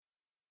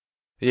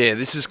Yeah,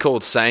 this is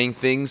called saying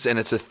things, and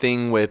it's a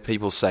thing where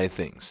people say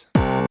things.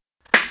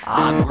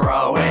 I'm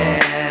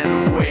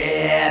growing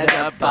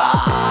weirder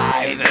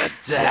by the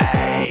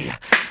day.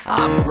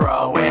 I'm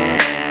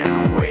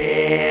growing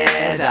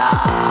weirder.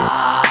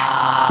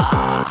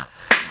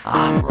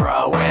 I'm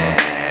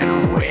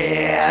growing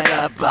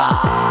weirder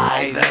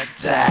by the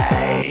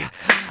day.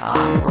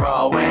 I'm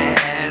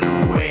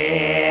growing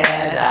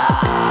weirder.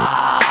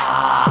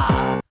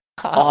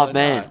 Oh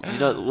man,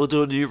 we'll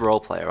do a new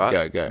role play,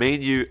 right? Go. Me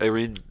and you are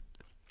in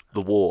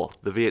the war,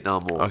 the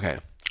Vietnam War. Okay.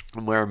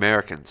 And we're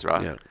Americans,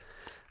 right? Yeah.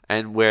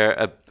 And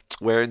we're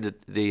in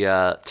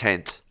the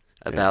tent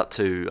about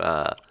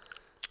to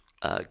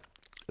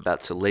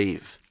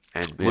leave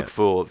and look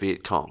for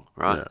Viet Cong,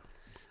 right? Yeah.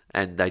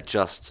 And they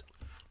just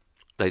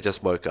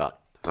woke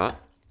up, right?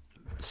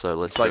 So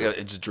let's.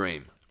 It's a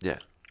dream. Yeah.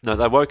 No,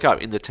 they woke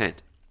up in the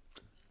tent.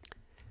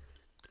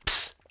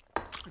 Psst.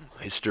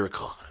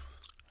 Hysterical.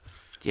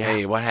 Yeah.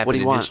 Hey, what happened do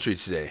you in want? history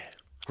today?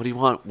 What do you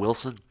want,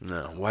 Wilson?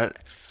 No, what?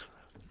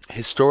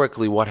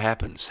 Historically, what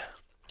happens?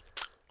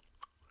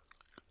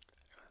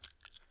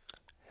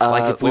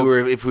 Like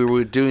if we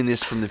were doing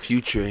this from the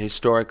future,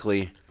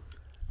 historically,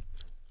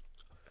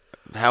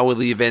 how will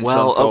the events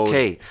unfold?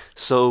 Okay.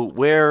 So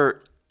we're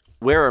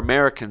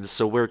Americans,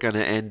 so we're going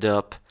to end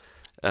up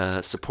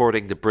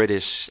supporting the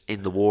British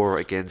in the war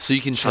against So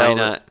you can tell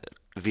China,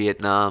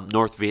 Vietnam,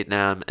 North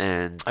Vietnam,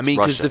 and I mean,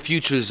 because Russia. the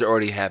future's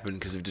already happened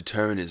because of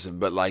determinism.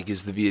 But like,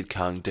 is the Viet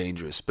Cong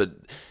dangerous? But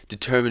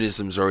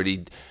determinism's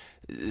already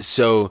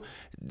so.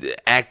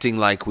 Acting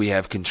like we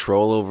have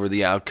control over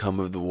the outcome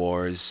of the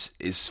war is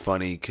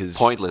funny because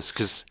pointless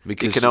because it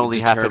because can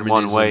only happen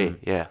one way.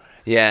 determinism-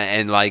 Yeah,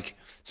 and like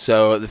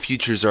so the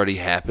future's already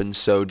happened.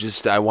 So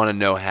just I want to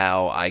know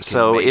how I can.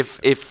 So make,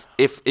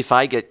 if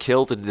I get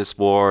killed in this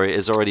war,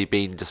 it's already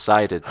been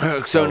decided.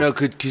 so no,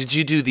 could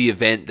you do the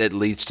event that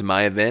leads to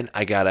my event?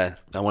 I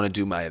want to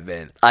do my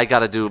event. I got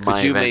to do my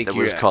you event make that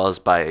your- was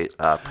caused by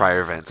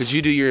prior events. Could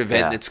you do your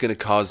event Yeah. that's going to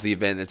cause the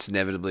event that's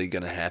inevitably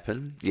going to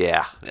happen?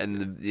 Yeah.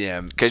 And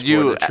Could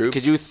you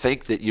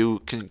think that you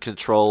can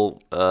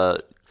control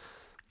the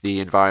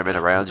environment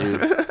around you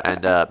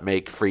and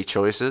make free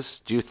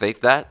choices? Do you think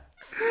that?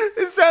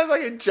 It sounds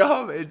like a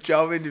job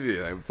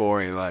interview, like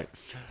boring. Like,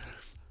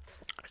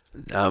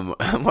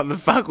 what the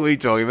fuck were we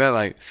talking about?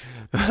 Like,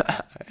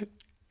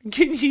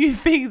 can you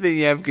think that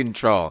you have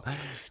control?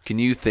 Can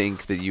you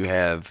think that you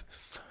have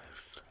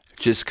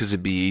just because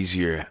it'd be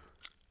easier?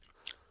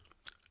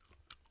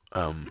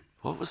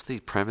 What was the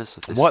premise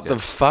of this? What the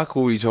fuck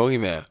were we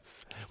talking about?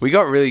 We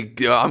got really.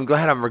 I'm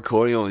glad I'm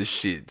recording all this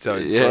shit, so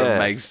it sort of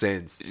makes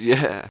sense.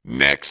 Yeah.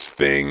 Next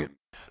thing.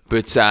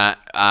 But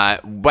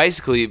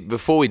basically,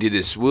 before we did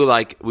this,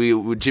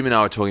 Jim and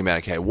I were talking about,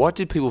 okay, what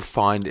did people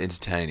find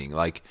entertaining?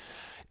 Like,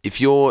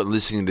 if you're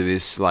listening to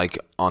this, like,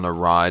 on a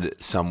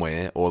ride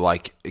somewhere, or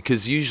like,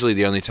 because usually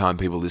the only time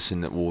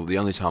the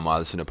only time I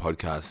listen to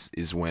podcasts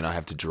is when I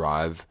have to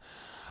drive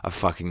a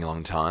fucking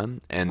long time,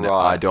 and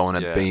I don't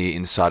want to be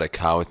inside a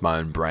car with my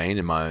own brain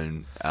and my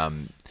own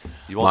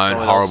my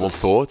own horrible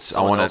thoughts. I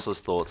want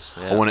else's thoughts.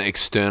 Yeah. I want to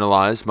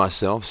externalize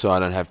myself so I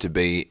don't have to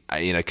be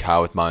in a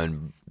car with my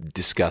own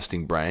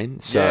disgusting brain.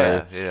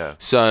 So, yeah.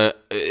 So,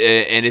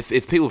 and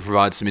if people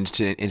provide some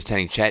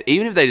entertaining chat,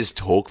 even if they just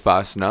talk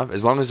fast enough,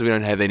 as long as we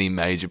don't have any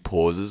major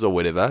pauses or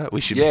whatever, we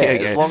should be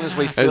okay. As long as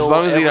we fill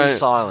every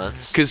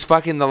silence. Because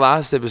fucking the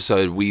last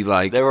episode,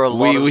 there were a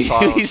lot of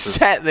silences. We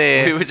sat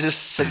there. We were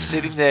just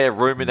sitting there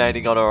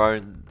ruminating on our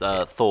own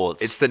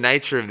thoughts. It's the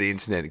nature of the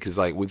internet, because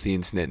like with the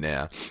internet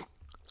now,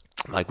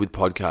 like with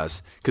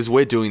podcasts, because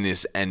we're doing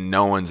this and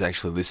no one's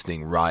actually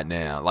listening right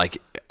now,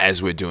 like as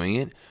we're doing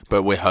it,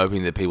 but we're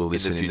hoping that people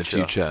listen in the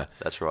future.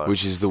 That's right.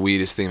 Which is the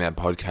weirdest thing about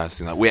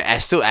podcasting. Like we're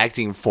still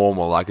acting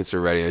formal, like it's a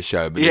radio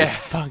show, but there's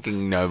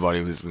fucking nobody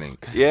listening.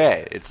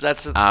 Yeah,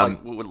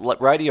 like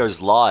radio's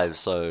live,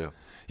 so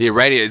yeah,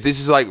 radio. This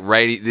is like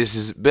radio.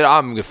 But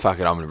I'm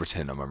gonna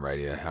pretend I'm on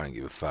radio. I don't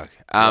give a fuck.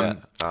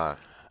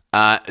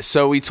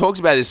 So we talked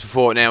about this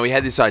before. Now we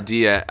had this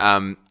idea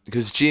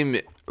because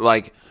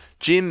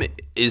Jim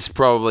is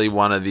probably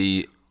one of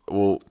the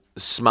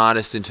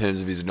smartest in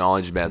terms of his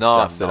knowledge about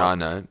stuff that I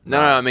know.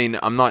 No, I mean,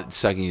 I'm not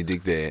sucking your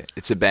dick there.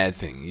 It's a bad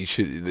thing. You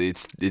should.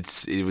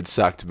 It would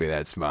suck to be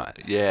that smart.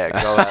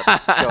 Yeah, go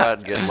out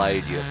and get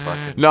laid, you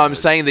fucking. No, I'm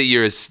saying that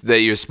you're a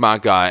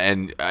smart guy,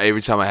 and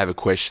every time I have a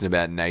question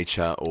about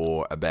nature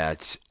or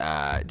about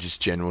just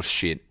general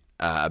shit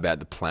about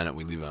the planet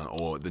we live on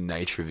or the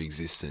nature of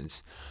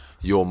existence,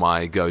 you're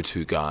my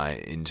go-to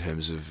guy in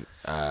terms of.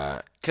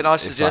 Can I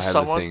suggest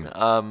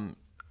someone?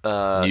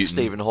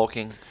 Stephen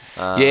Hawking.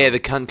 Yeah, the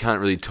cunt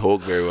can't really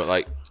talk very well.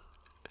 Like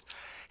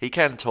he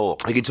can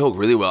talk. He can talk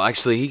really well.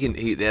 Actually,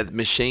 that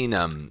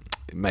machine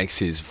makes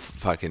his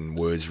fucking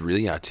words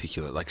really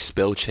articulate, like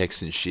spell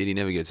checks and shit. He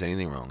never gets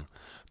anything wrong.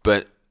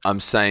 But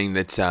I'm saying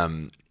that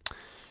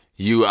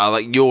you are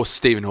like you're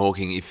Stephen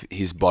Hawking if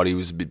his body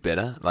was a bit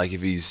better. Like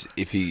if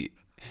you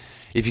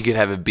could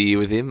have a beer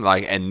with him,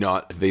 like and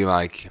not be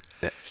like.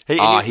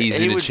 He's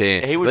in a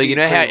chair. He would Like, be you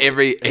know how pretty- he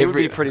would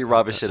every be pretty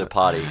rubbish at a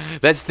party.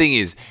 That's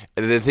the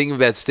thing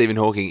about Stephen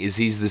Hawking is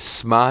he's the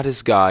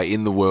smartest guy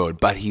in the world,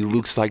 but he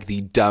looks like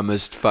the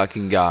dumbest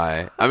fucking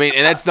guy. I mean,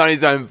 and that's not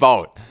his own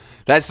fault.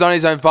 That's not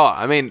his own fault.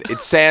 I mean,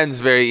 it sounds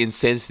very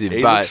insensitive,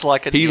 He but looks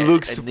like a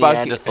fucking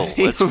Neanderthal,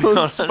 he let's be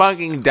looks honest.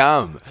 fucking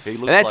dumb. He looks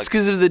And that's like-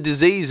 because of the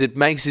disease. It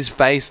makes his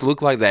face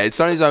look like that. It's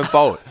not his own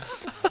fault.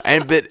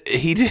 But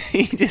he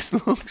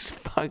just looks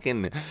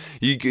fucking.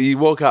 You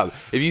walk up,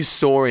 if you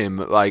saw him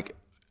like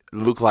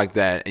look like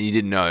that and you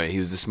didn't know he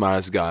was the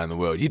smartest guy in the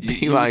world, you'd be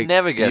You like, would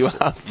never guess you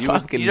it. are You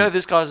fucking. know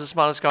this guy's the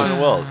smartest guy in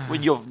the world. Well,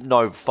 you've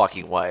no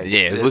fucking way.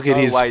 Yeah, There's look at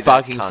no his way that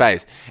fucking cunt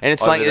face. And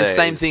it's like over the there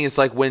same is- thing. It's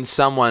like when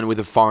someone with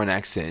a foreign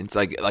accent,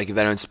 like if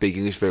they don't speak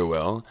English very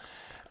well,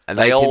 and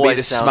they can be always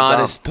the sound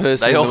smartest dumb.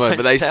 person They in the world, always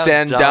but they sound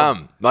sound dumb.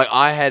 dumb. Like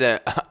I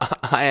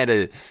had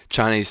a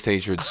Chinese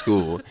teacher at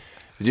school.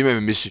 Do you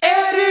remember Mr.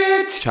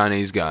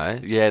 Chinese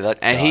guy? Yeah, that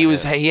And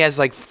guy, he has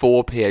like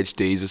 4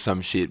 PhDs or some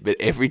shit, but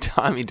every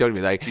time he talked to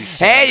me like,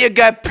 "Hey, you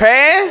got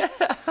prayer?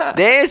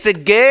 There's a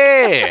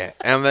girl."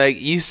 And I'm like,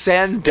 "You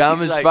sound dumb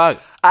He's as like,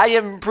 fuck." I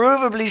am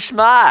provably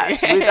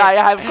smart. I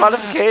have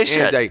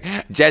qualification. It's like,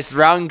 just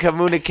wrong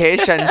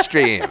communication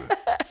stream.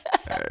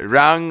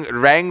 Wrong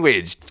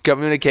language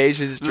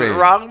communication stream.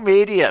 Wrong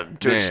medium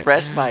to Yeah.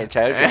 express my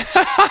intelligence.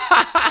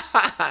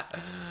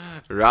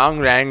 Wrong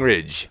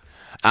language.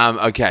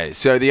 Okay,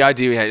 so the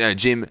idea we had, no,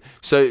 Jim.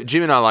 So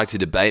Jim and I like to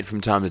debate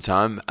from time to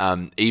time,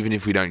 even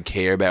if we don't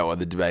care about what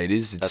the debate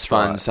is. It's That's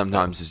fun right,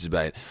 sometimes to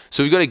debate.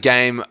 So we've got a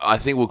game. I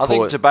think we'll I call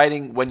think it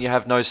debating when you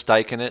have no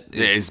stake in it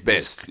is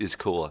best. is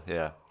cooler.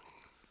 Yeah.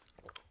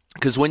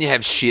 because when you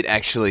have shit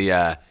actually.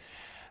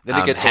 Then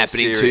it gets all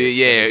happening to serious,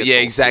 you. then Yeah, it gets yeah,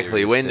 all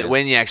exactly. serious,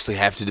 When you actually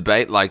have to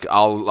debate, like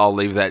I'll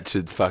leave that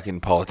to fucking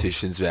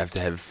politicians who have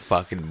to have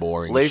fucking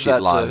boring Leave shit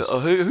that lives.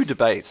 to who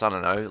debates. I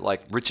don't know,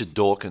 like Richard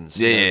Dawkins.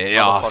 Yeah, you know,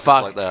 yeah. Oh, motherfuckers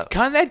fuck. Like that.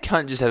 Can't that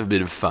cunt just have a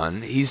bit of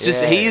fun? He's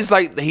just Yeah.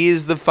 he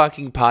is the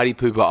fucking party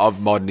pooper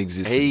of modern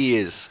existence. He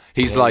is.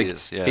 He's He like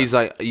is, yeah. he's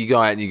like you go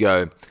out and you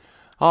go,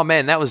 "Oh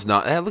man, that was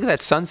nice. Look at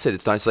that sunset.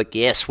 It's nice." Like,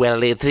 Yes,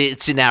 well,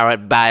 it's in our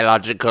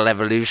biological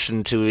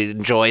evolution to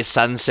enjoy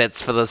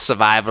sunsets for the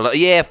survival.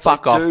 yeah,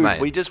 fuck off, Dude,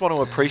 mate. we just want to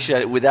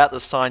appreciate it without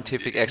the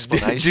scientific Do you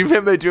explanation.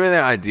 remember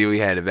that idea we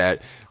had about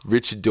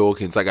Richard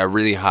Dawkins, like a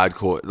really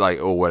hardcore, like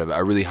or whatever,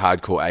 a really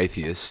hardcore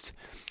atheist,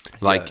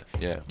 like,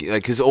 yeah.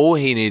 because all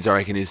he needs, I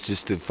reckon, is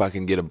just to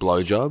fucking get a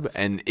blowjob,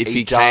 and if He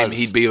he came, does.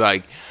 he'd be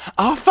like,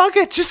 "Oh fuck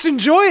it, just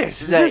enjoy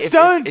it, No, just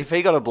don't." If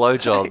he got a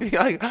blowjob, He'd be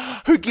like,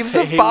 who gives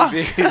a he fuck?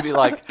 would be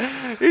like,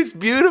 It's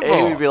beautiful.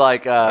 he would be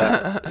like,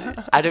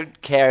 I don't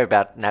care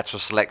about natural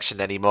selection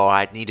anymore.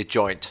 I need a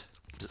joint.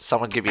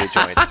 Someone give me a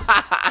joint.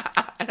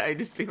 and I'd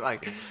just be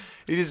like,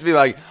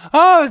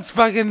 "Oh, it's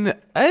fucking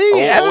hey,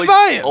 have a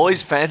bite." all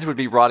his fans would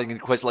be writing in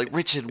questions like,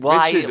 Richard,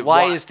 why Richard,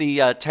 why why- is the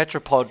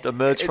tetrapod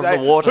emerged from like,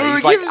 the water? who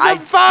He's like, gives a I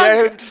fuck?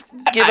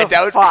 don't give I a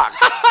don't- fuck.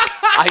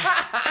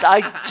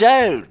 I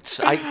don't.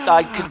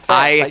 I confess.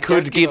 I don't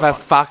could give a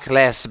fuck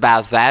less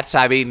about that.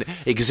 I mean,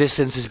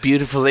 existence is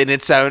beautiful in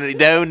its own.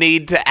 No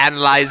need to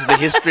analyze the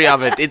history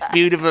of it. It's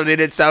beautiful in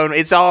its own.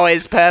 It's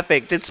always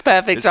perfect. It's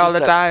perfect It's all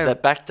just the time.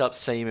 That backed up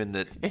semen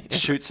that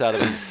shoots out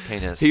of his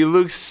penis. He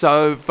looks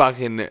so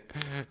fucking.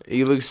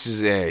 He looks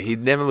just. Yeah, he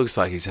never looks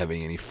like he's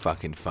having any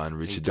fucking fun,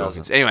 Richard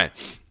Dawkins. doesn't. Anyway,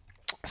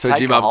 so Take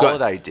Jim, a I've got.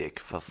 holiday, Dick,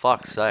 for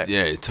fuck's sake.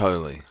 Yeah,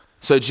 totally.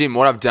 So, Jim,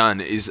 what I've done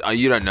is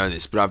you don't know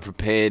this, but I've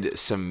prepared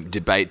some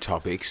debate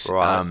topics.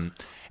 Right.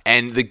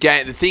 And the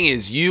thing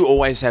is, you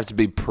always have to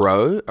be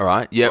pro. All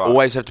right. You Right.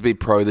 always have to be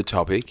pro the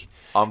topic.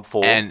 I'm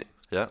for. And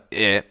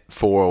yeah.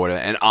 for or whatever.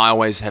 And I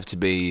always have to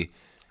be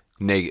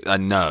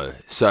no.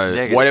 So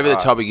Negative, whatever the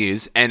alright. topic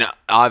is, and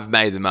I've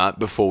made them up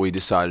before we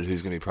decided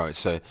who's going to be pro.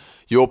 So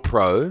you're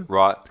pro.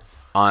 Right.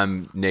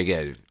 I'm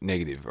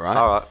negative, right?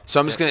 All right. So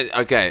I'm just gonna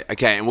okay,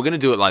 and we're gonna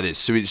do it like this.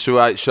 Should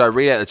I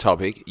read out the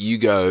topic? You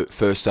go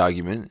first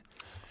argument.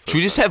 Should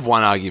we just have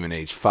one argument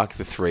each? Fuck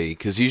the three,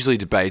 because usually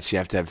debates you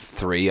have to have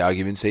 3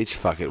 arguments each.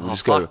 Fuck it, we'll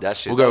just go. fuck that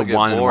shit. We'll go That'll get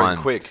one and boring one.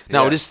 quick. No,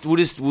 Yeah.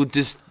 we'll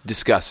just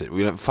discuss it.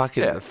 We don't fuck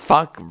it. Yeah.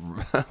 Fuck.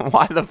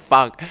 Why the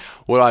fuck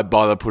would I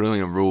bother putting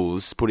in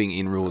rules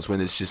when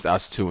it's just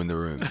us two in the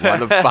room? Why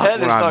the fuck would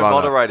There's I no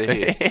bother? moderator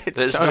here. It's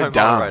There's so no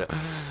dumb. moderator.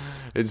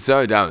 It's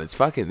so dumb. It's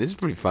fucking. This is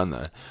pretty fun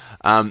though.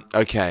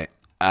 Okay.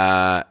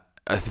 Now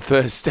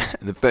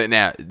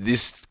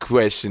this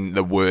question,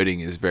 the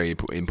wording is very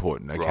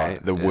important. Okay,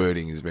 Right, the yeah.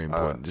 wording is very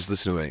important. right. Just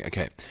listen to the wording.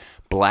 Okay,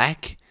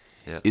 black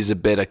Yeah. is a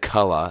better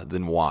color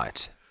than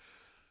white.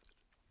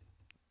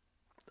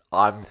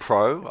 I'm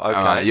pro. Okay. All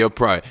right, you're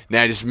pro.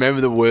 Now just remember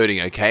the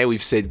wording. Okay,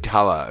 we've said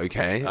color.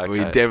 Okay,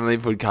 we Okay. definitely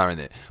put color in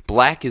there.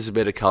 Black is a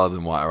better color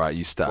than white. All right,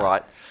 you start.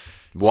 Right.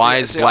 Why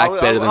is black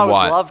better than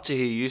white? I would love to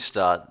hear you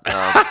start.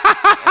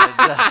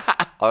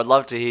 I would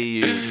love to hear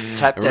you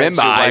tap dance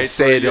Remember, your way I through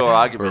said. your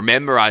argument.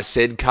 Remember, I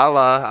said color.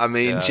 I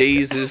mean,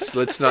 Jesus.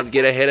 Let's not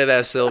get ahead of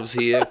ourselves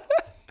here.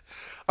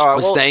 All right,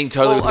 We're staying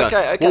totally with okay,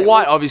 that. okay. Well,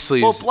 white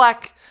obviously well, is.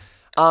 black.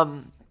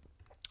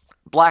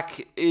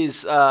 Black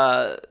is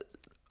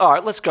all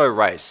right, let's go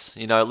race.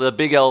 You know, the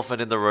big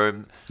elephant in the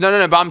room.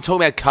 No, but I'm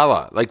talking about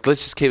color. Like,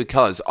 let's just keep it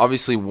colors.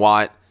 Obviously,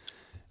 white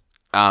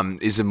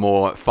is a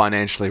more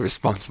financially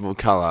responsible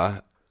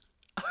color.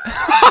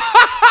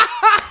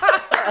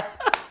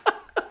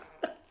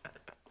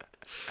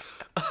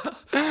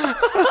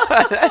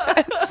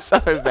 So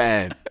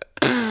bad.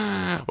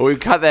 We'll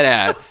cut that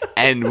out,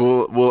 and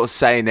we'll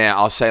say now.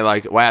 I'll say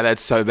like, "Wow,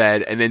 that's so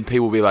bad," and then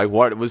people will be like,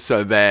 "What was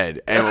so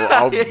bad?" And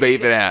I'll beep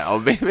it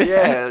out.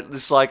 Yeah,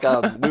 it's like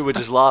we were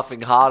just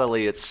laughing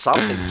heartily at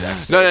something,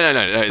 Jackson.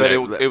 No.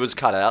 But it was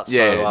cut out.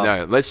 Yeah, so,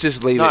 no. Let's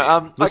just leave it.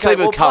 Let's okay,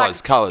 leave it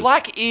colors. Colors.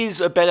 Black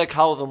is a better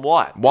color than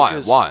white.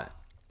 Why?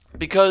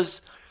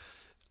 Because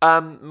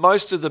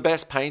most of the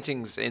best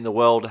paintings in the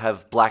world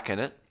have black in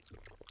it.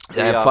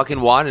 They have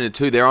fucking white in it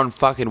too. They're on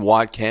fucking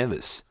white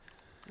canvas.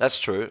 That's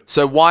true.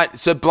 So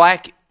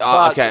black.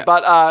 Okay.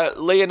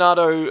 But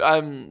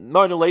Leonardo,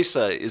 Mona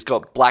Lisa has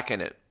got black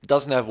in it.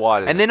 Doesn't have white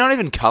in it. And they're not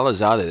even colours,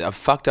 are they? I've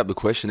fucked up the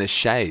question. They're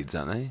shades,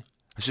 aren't they?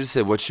 I should have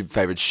said, what's your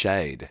favourite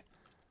shade?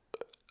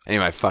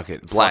 Anyway, fuck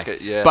it. Black. Fuck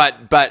it, yeah.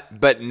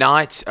 But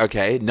night,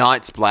 okay,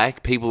 night's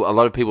black. A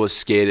lot of people are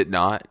scared at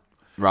night,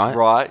 right?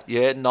 Right,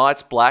 yeah.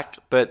 Night's black,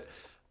 but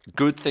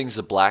good things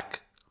are black.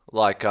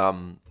 Like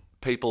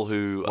people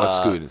who... What's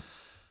good?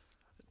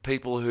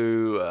 People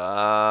who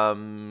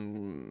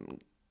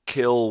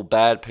kill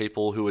bad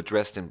people who are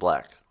dressed in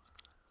black.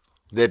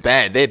 They're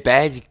bad. They're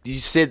bad. You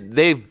said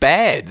they're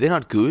bad. They're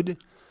not good.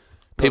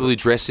 People who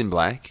dress in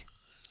black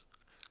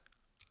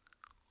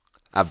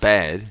are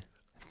bad.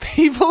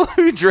 People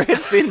who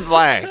dress in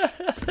black.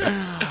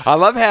 I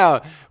love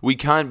how we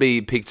can't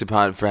be picked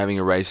apart for having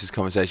a racist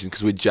conversation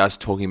because we're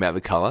just talking about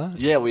the colour.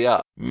 Yeah, we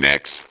are.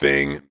 Next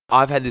thing.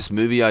 I've had this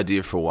movie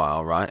idea for a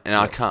while, right? And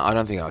I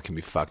don't think I can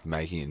be fucked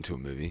making it into a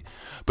movie.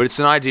 But it's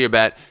an idea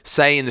about,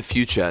 say in the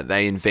future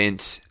they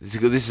invent, this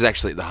is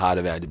actually at the heart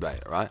of our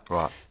debate, right?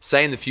 Right.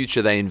 Say in the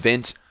future they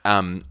invent,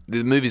 the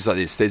movies like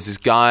this, there's this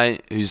guy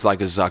who's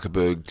like a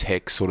Zuckerberg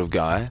tech sort of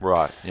guy.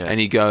 Right, yeah. And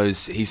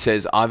he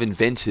says, I've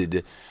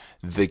invented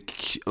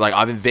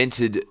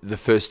the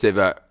first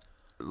ever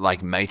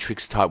like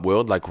Matrix type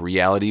world, like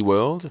reality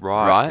world.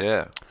 Right?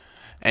 Yeah.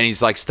 And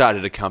he's like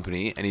started a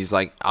company, and he's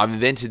like, I've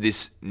invented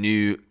this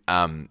new,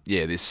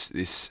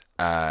 this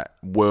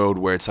world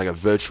where it's like a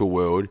virtual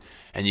world,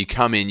 and you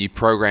come in, you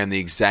program the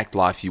exact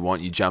life you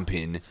want, you jump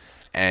in,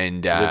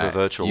 and live a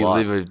virtual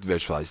life. live a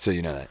virtual life. So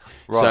you know that.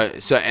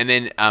 Right. So and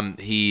then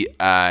he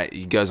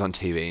goes on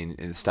TV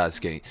and starts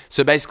getting.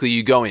 So basically,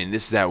 you go in.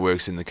 This is how it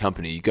works in the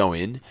company. You go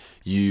in,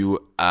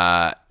 you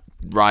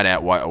write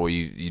out what, or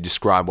you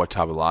describe what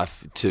type of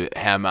life to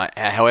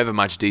however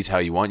much detail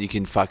you want. You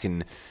can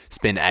fucking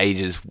spend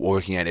ages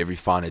working out every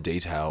finer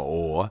detail,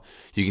 or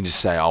you can just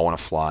say, I want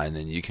to fly, and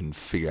then you can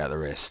figure out the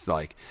rest.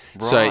 Like,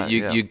 so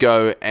you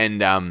go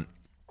and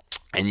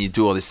you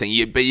do all this thing.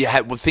 You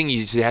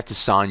have to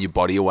sign your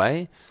body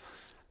away.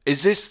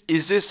 Is this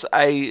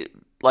a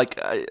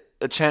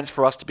chance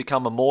for us to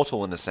become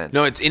immortal in a sense?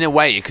 No, it's in a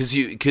way because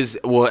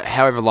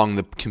however long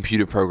the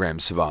computer program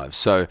survives.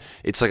 So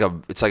it's like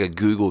a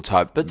Google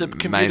type. But the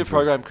computer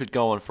program could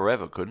go on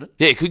forever, couldn't it?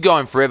 Yeah, it could go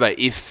on forever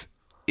if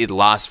it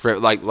lasts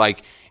forever.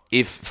 Like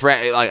if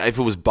it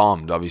was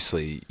bombed,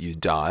 obviously you'd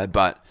die.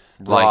 But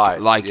As long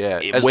as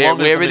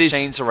the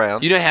machine's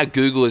around. You know how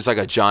Google is like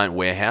a giant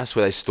warehouse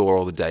where they store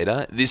all the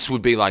data? This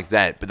would be like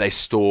that, but they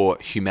store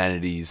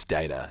humanity's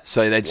data.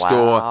 So they'd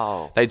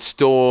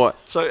store.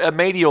 So a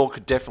meteor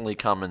could definitely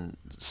come and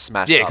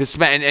smash. Yeah,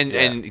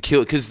 and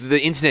kill, because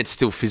the internet's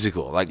still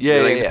physical. Like,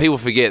 yeah. People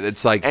forget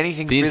it's like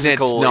anything the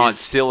physical not, is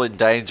still in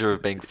danger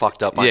of being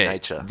fucked up by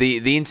nature.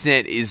 The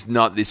internet is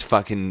not this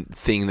fucking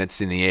thing that's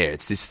in the air.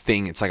 It's this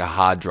thing. It's like a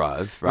hard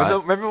drive, right?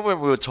 Remember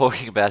when we were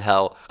talking about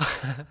how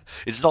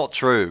it's not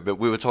true, but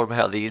we were talking about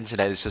how the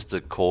internet is just a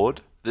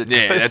cord.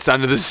 That's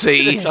under the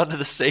sea. It's under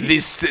the sea.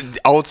 This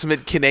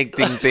ultimate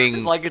connecting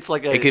thing.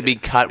 It can be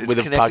cut with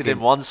a connected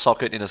in one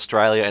socket in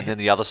Australia and then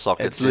the other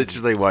socket. It's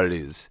literally what it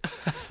is.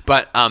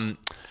 But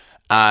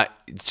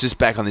just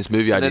back on this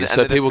movie idea.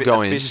 So people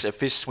go in. A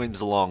fish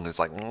swims along. And it's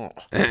like, I'm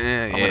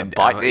gonna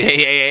bite this.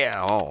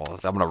 Yeah. Oh,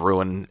 I'm gonna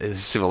ruin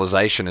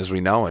civilization as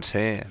we know it.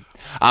 Yeah.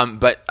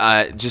 But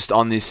just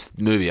on this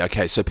movie,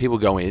 okay. So people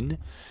go in.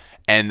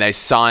 And they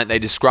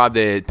describe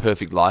their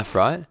perfect life,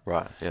 right?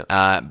 Right,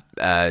 yeah.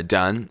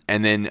 Done.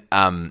 And then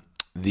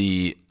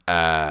the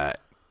guy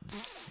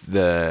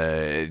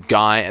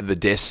at the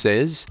desk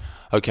says,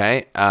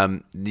 okay,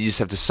 you just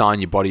have to sign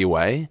your body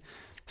away.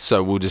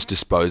 So we'll just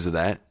dispose of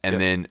that.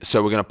 And then,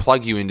 so we're going to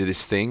plug you into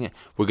this thing.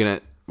 We're going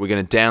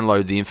to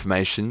download the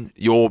information,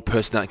 your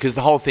personality. Because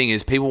the whole thing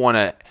is people want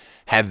to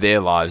have their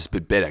lives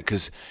but better.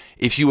 Because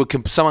if you were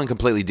someone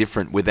completely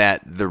different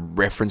without the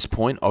reference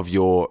point of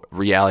your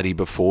reality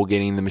before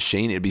getting in the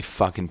machine, it'd be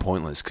fucking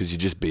pointless because you'd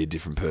just be a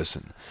different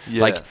person.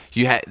 Yeah. Like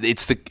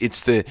it's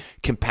the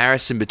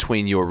comparison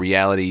between your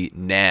reality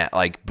now,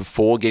 like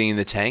before getting in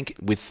the tank,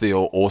 with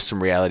your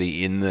awesome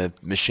reality in the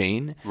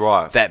machine.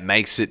 Right. That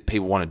makes it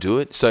people want to do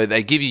it. So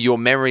they give you your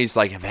memories,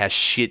 like of how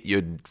shit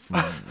your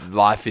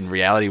life in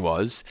reality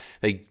was.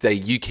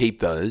 You keep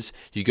those.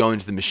 You go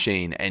into the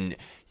machine and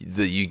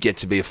you get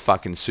to be a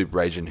fucking super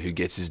agent who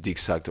gets his dick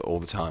sucked all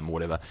the time or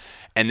whatever.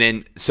 And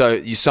then, so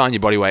you sign your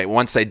body weight.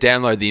 Once they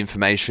download the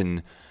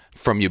information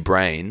from your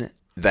brain,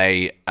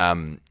 they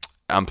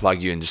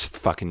unplug you and just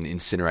fucking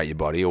incinerate your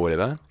body or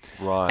whatever.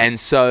 Right. And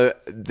so,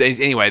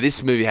 anyway,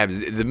 this movie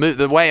happens.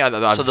 The way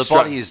I've so the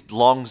body is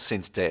long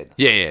since dead.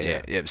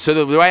 Yeah. So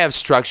the way I've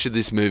structured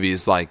this movie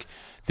is like,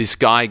 this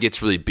guy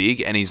gets really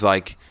big and he's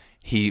like,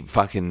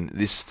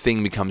 this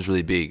thing becomes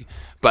really big.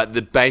 But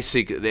the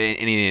basic, in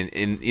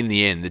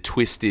the end, the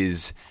twist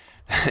is,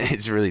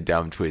 it's a really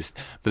dumb twist,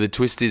 but the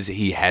twist is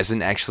he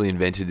hasn't actually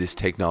invented this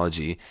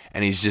technology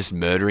and he's just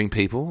murdering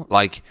people.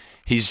 Like,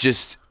 he's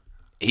just,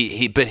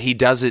 but he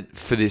does it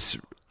for this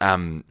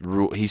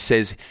rule. He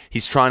says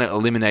he's trying to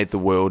eliminate the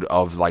world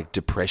of like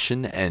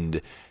depression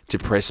and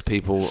depressed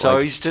people. So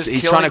like,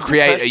 he's trying to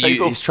create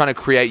people. he's trying to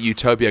create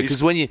utopia.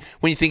 Because when you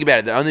think about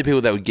it, the only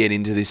people that would get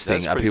into this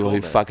thing are people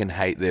who fucking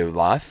hate their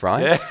life,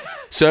 right? Yeah.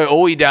 So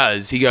all he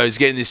does, he goes,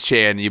 get in this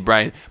chair and your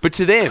brain. But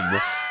to them,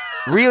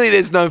 really,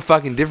 there's no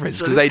fucking difference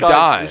because they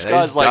die. This They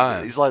guy's just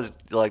die. he's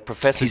like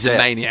Professor He's Death. a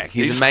maniac.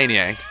 He's a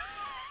maniac.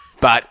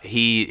 But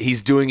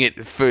he's doing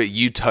it for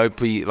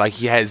utopia. Like,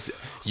 he has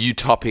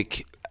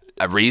utopic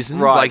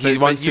reasons. Right, like, he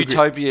but wants to.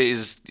 utopia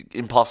is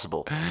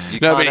impossible. You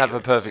No, can't but have a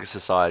perfect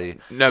society.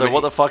 No, so but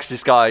what the fuck's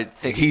this guy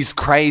thinking? He's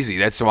crazy.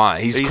 That's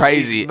why he's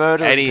crazy. He's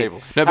murdering and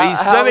people. No, but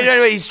How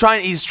he's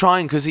trying. He's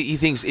trying because he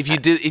thinks if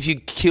you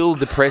kill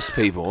depressed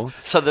people,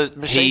 So the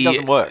machine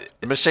doesn't work.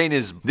 The machine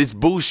is it's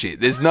bullshit.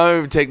 There's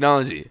no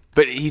technology.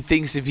 But he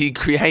thinks if you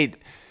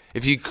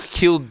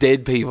kill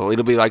dead people,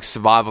 it'll be like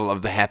survival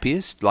of the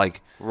happiest. Like,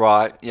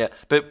 right. Yeah,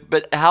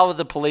 but how are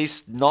the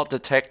police not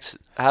detect?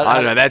 I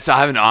don't know. I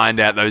haven't ironed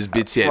out those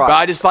bits yet. Right. But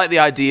I just like the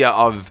idea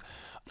of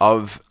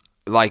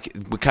like,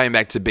 we're coming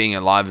back to being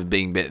alive and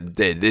being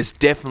dead. There's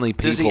definitely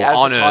people Does he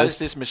on advertise Earth.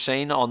 this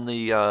machine on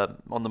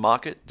the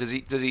market? Does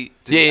he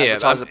Yeah,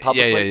 advertise it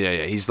publicly?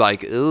 Yeah. He's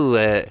like,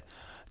 ooh,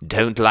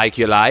 don't like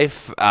your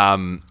life.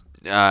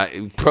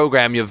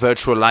 Program your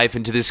virtual life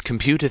into this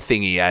computer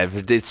thingy.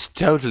 It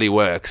totally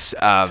works.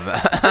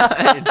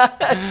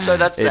 So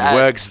that's the It ad.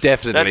 works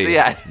definitely.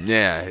 That's the ad.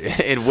 Yeah,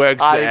 it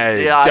works.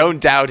 I- don't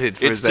doubt it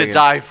for It's a second. to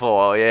die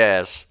for.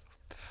 Yes.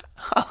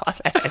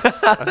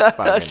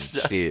 Fucking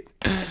shit.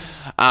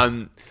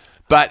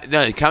 But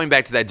no, coming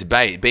back to that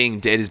debate, being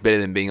dead is better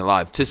than being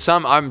alive. To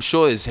some, I'm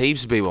sure there's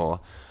heaps of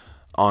people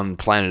on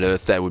planet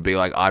Earth that would be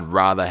like, I'd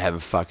rather have a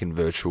fucking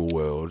virtual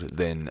world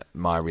than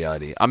my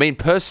reality. I mean,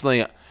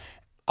 personally,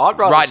 I'd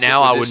rather right stick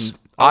now, with I this- wouldn't.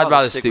 I'd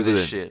rather stick stick with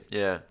this it. shit.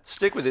 Yeah,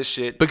 stick with this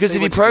shit. Because See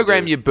if you what can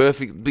program do. your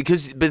perfect, but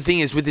the thing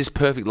is, with this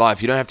perfect life,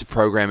 you don't have to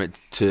program it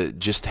to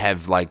just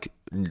have like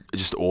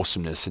just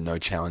awesomeness and no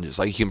challenges.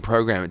 Like, you can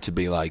program it to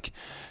be like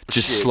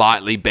just Shit.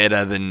 slightly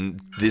better than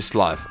this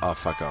life. Oh,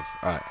 fuck off!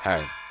 All right,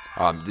 Harry.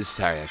 This is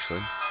Harry actually.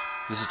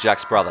 This is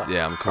Jack's brother.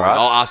 Yeah, I'm calling. All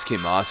right? I'll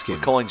ask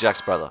him. Calling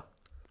Jack's brother.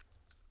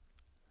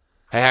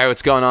 Hey, Harry,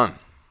 what's going on?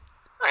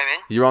 Hey, man.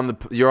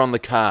 You're on the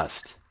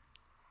cast.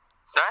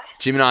 Sorry?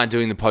 Jim and I are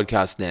doing the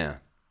podcast now.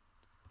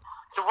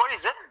 So what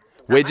is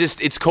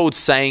it? It's called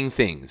saying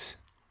things.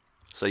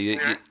 So you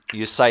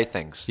say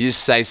things. You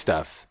just say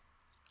stuff.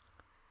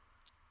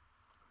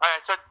 Okay,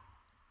 so is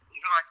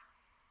it like...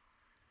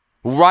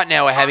 Well, right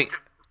now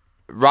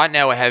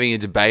we're having a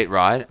debate,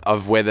 right,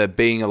 of whether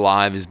being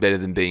alive is better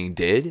than being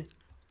dead.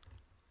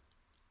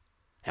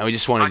 And we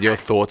just wanted your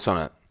thoughts on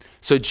it.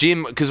 So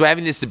Jim, because we're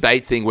having this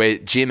debate thing where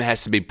Jim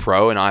has to be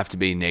pro and I have to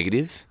be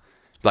negative,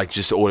 like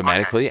just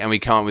automatically, and we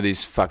come up with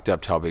these fucked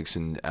up topics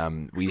and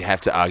we have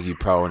to argue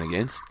pro and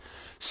against.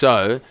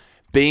 So,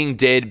 being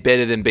dead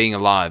better than being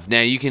alive.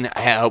 Now you can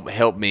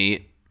help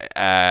me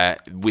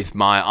with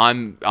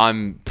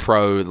I'm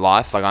pro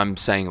life, like I'm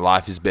saying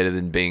life is better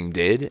than being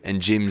dead,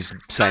 and Jim's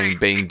saying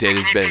being dead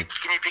is better.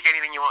 Can you pick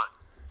anything you want?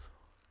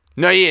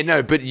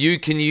 No, but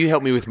can you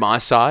help me with my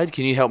side?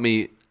 Can you help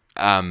me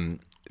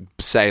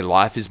say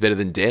life is better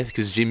than death?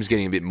 Because Jim's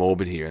getting a bit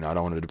morbid here, and I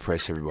don't want to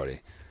depress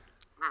everybody.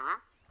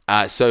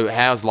 So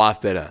how's life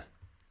better?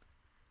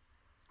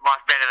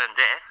 Life better than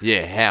death?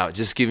 Yeah, how?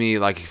 Just give me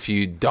like a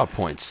few dot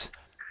points.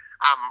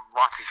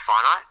 Life is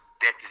finite.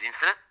 Death is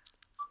infinite.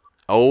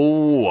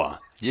 Oh,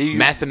 You-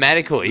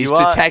 mathematical. He's you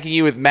are- attacking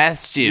you with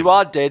maths, Jim. You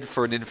are dead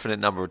for an infinite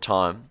amount of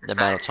time.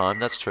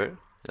 That's true.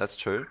 That's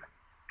true.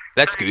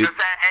 That's So, good. and the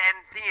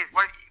thing is,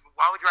 why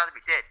would you rather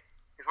be dead?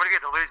 Because what do you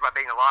get to lose by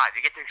being alive?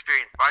 You get to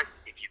experience both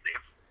if you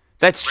live.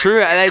 That's true.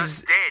 When you're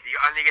That's dead, you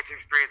only get to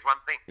experience one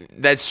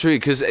thing. That's true,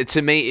 because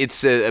to me,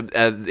 it's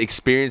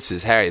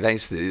experiences. Harry,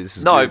 thanks for this.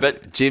 Is No, good.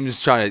 but-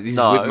 Jim's trying to. He's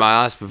No. whipped my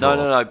ass before.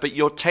 No. But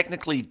you're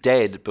technically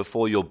dead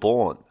before you're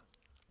born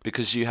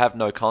because you have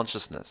no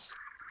consciousness.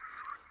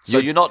 So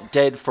you're not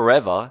dead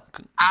forever.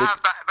 But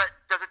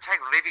does it take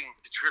living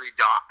to truly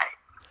die?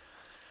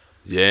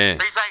 Yeah.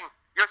 So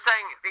you're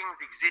saying things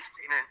exist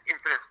in an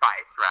infinite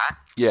space, right?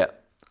 Yeah.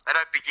 They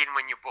don't begin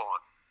when you're born.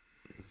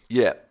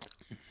 Yeah.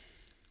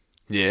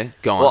 Yeah.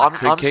 Go on.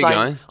 Well, Keep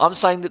going. I'm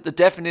saying that the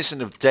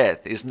definition of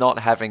death is not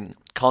having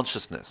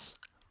consciousness.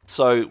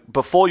 So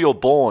before you're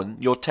born,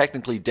 you're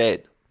technically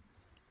dead.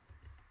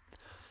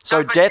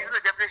 So but death. Isn't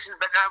the definition?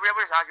 But no,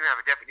 we're just arguing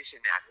over definition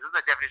now. Isn't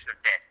the definition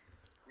of death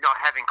not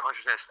having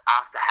consciousness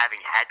after having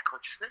had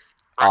consciousness?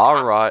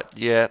 All right.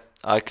 Yeah.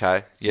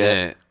 Okay.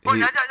 Yeah. Well,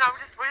 no,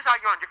 we're just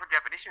arguing on different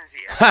definitions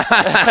here.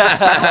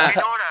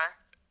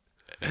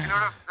 in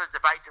order for the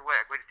debate to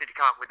work, we just need to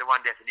come up with the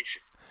one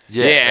definition.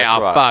 Yeah.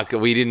 that's right.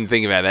 Fuck. We didn't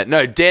think about that.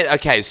 No, death.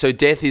 Okay, so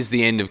death is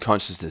the end of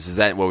consciousness. Is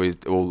that what we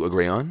all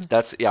agree on?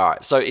 That's yeah. All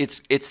right. So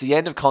it's the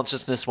end of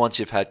consciousness once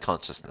you've had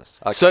consciousness.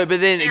 Okay. So, but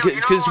then,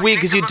 because what? weird,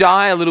 because you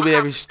die a little bit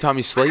every time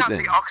you sleep. Look up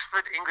Then. the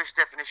Oxford English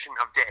definition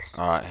of death.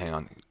 All right, hang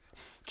on.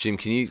 Jim,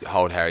 can you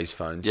hold Harry's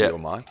phone to your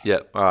mic? Yeah.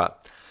 All right.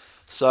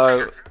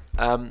 So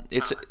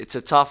it's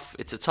a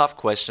tough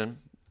question.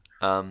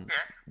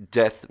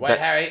 Death. Wait,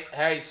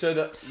 Harry.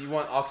 So you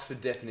want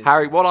Oxford definition?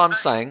 Harry, what I'm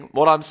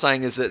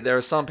saying is that there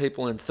are some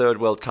people in third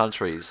world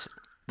countries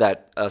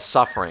that are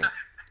suffering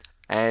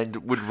and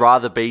would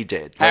rather be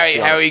dead. Let's be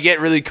Harry, honest. you get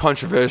really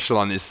controversial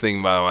on this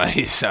thing, by the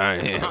way. So,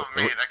 yeah. Oh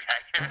man,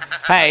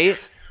 okay.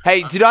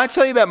 Hey, did I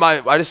tell you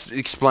about I just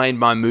explained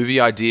my movie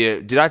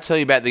idea. Did I tell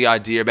you about the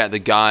idea about the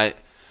guy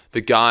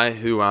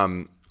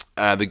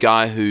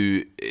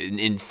who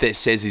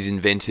says he's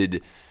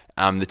invented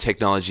the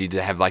technology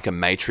to have like a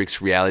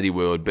Matrix reality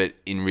world, but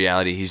in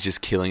reality he's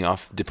just killing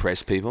off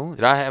depressed people?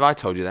 Have I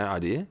told you that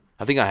idea?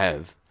 I think I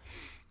have.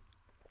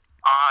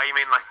 Oh, you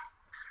mean like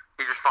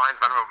he just finds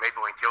vulnerable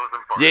people and kills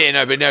them for it?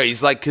 Yeah, no,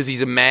 he's like, because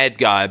he's a mad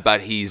guy,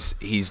 but he's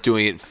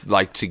doing it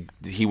like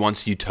he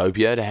wants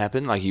utopia to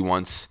happen. Like he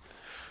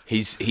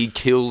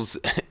kills.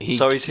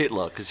 So he's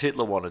Hitler because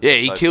Hitler wanted. Yeah,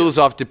 he utopia. kills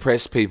off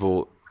depressed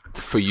people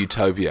for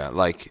utopia.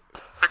 Like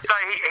But so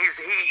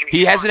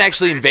he hasn't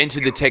actually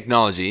invented the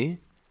technology.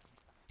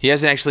 He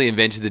hasn't actually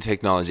invented the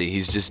technology.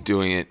 He's just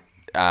doing it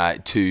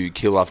to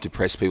kill off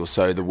depressed people,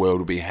 so the world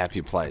will be a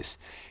happier place.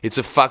 It's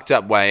a fucked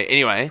up way.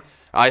 Anyway,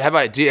 have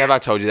I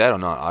told you that or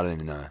not? I don't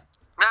even know.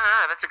 No,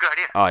 that's a good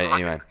idea. Oh, yeah,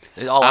 anyway.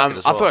 I like it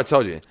as I well. thought I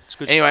told you.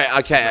 good Anyway,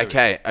 stuff.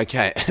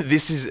 okay.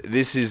 This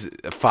is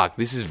fuck.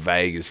 This is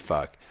vague as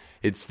fuck.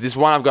 It's this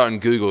one I've got on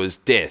Google is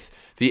death,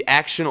 the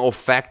action or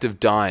fact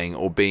of dying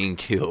or being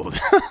killed.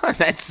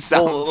 That's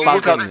some Well,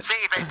 fucking. But see,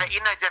 but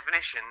in that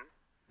definition,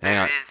 Hang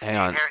on, there is the hang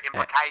on. inherent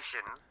implication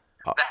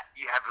that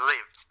you have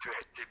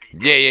lived to be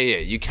dead. Yeah.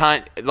 You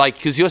can't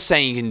because you're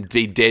saying you can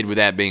be dead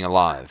without being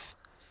alive,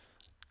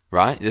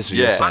 right? That's what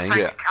you're Yeah. I'm saying.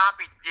 saying Yeah. you can't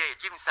be. Yeah,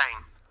 Jim's saying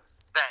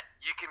that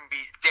you can be.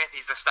 Death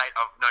is a state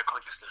of no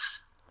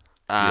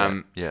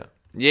consciousness. Yeah.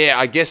 Yeah,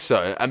 I guess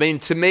so. I mean,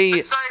 to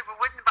me, So,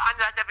 but under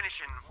that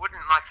definition,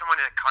 wouldn't like someone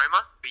in a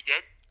coma be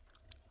dead?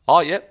 Oh,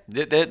 yeah.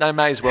 They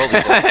may as well be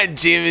dead.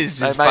 Jim is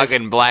just They may-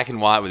 fucking black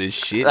and white with his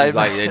shit. They He's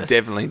like, may- they're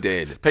definitely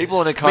dead.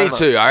 People in a coma. Me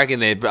too. I reckon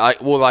they're.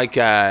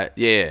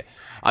 Yeah.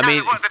 I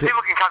mean, but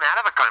people can come out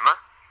of a coma,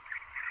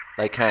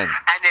 They can.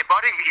 and their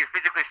body is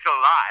physically still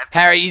alive.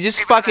 Harry, you're just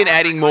People fucking don't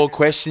have adding the more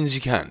questions. You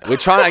can't. We're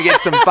trying to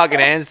get some fucking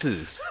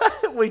answers. Yeah,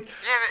 but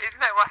isn't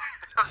that what?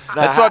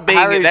 That's what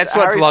being. That's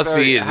what Harry's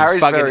philosophy very, is.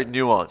 Harry's fucking, very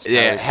nuanced.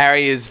 Yeah,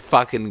 Harry is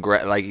fucking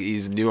great. Like,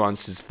 he's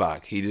nuanced as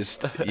fuck.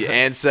 You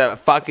answer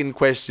fucking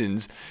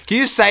questions. Can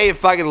you say if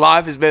fucking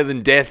life is better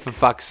than death, for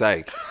fuck's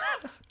sake?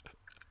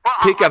 Well,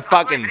 Pick I a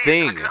fucking believe it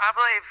is, thing. because I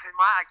believe in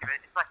my argument,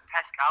 it's like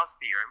Pascal's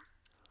theorem.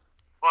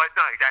 Well,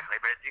 not exactly,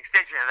 but it's an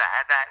extension of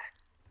that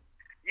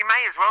you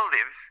may as well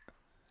live.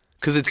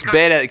 Because it's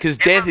better. Because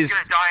death everyone's is.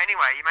 going to die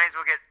anyway. You may as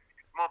well get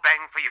more bang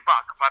for your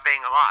buck by being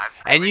alive.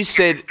 And At you least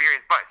get to said-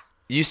 experience both.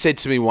 You said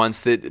to me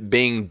once that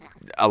being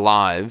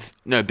alive,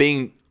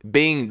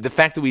 being the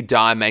fact that we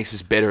die makes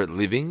us better at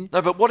living.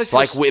 No, but what if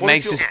like you're- it what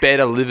makes if us you're-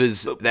 better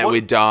livers But that what- we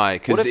die?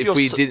 Because what if if you're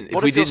we su- didn't, what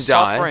if we if you're didn't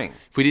die, suffering?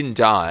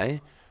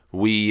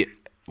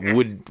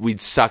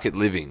 we'd suck at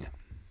living.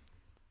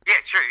 Yeah,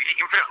 true.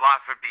 Infinite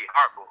life would be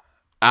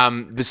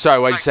horrible. But sorry,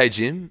 what did you say,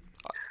 Jim?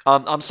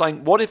 I'm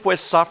saying, what if we're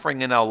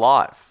suffering in our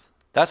life?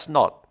 That's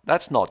not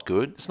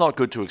good. It's not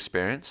good to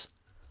experience.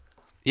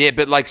 Yeah,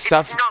 but like It's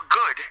stuff. not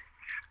good,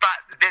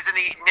 but there's an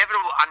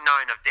inevitable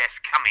unknown of death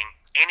coming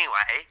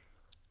anyway.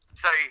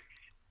 So,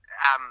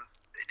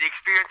 the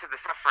experience of the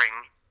suffering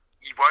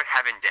you won't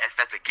have in death.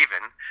 That's a given.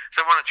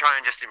 So, I want to try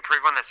and just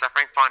improve on that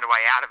suffering, find a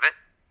way out of it.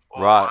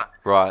 Or,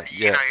 Right,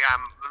 You yeah. know,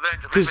 learn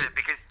to live with it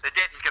because the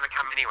death is going to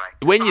come anyway.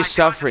 When But you're I do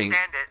suffering-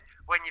 understand it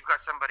when you've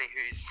got somebody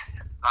who's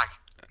like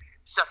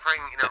suffering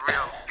in a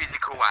real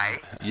physical way.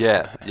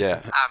 Yeah.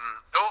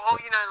 Or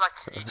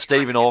like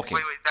Stephen like, Hawking.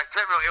 like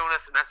terminal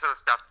illness and that sort of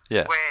stuff.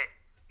 Yeah. Where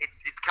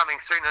it's coming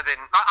sooner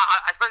than.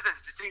 I suppose there's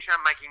a distinction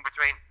I'm making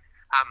between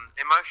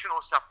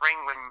emotional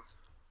suffering when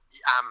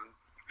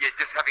you're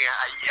just having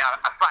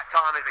a flat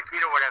time as a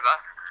kid or whatever,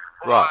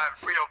 or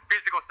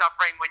physical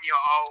suffering when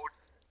you're old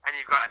and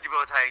you've got a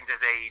debilitating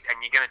disease and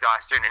you're going to die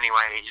soon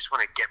anyway, and you just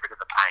want to get rid of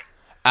the pain.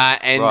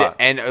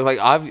 And like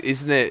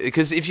isn't there,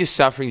 because if you're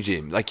suffering,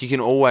 Jim, like you can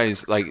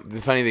always, like,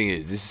 the funny thing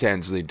is, this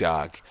sounds really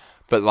dark,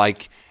 but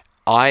like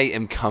I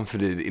am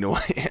comforted in a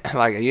way,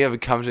 like you have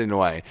comforted in a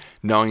way,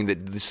 knowing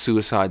that the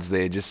suicide's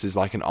there just as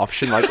like an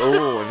option. Like,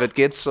 if it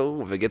gets a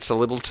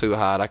little too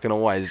hard, I can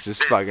always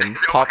just fucking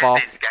pop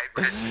off.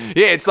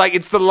 Yeah, it's like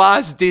it's the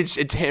last ditch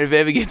attempt if it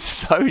ever gets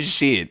so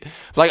shit.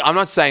 Like, I'm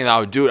not saying that I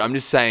would do it. I'm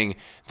just saying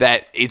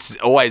that it's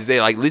always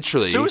there. Like,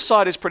 literally,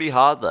 suicide is pretty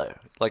hard though.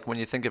 Like, when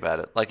you think about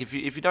it, like if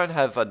you don't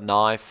have a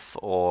knife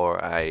or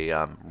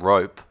a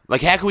rope,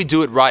 like, how can we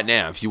do it right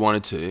now if you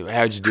wanted to?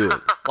 How would you do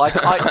it? Like,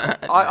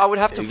 I would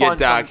have to find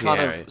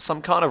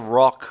some kind of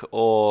rock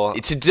or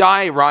to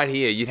die right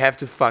here. You'd have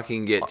to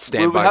fucking get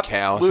stabbed by a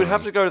cow. We would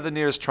have to go to the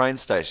nearest train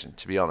station,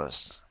 to be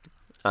honest.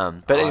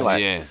 But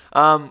anyway,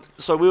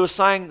 so we were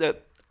saying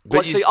that.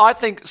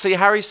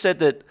 Harry said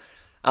that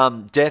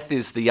death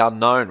is the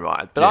unknown,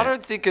 right? But I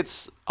don't think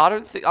it's.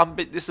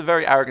 This is a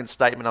very arrogant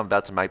statement I'm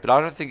about to make, but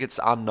I don't think it's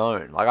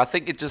unknown. Like, I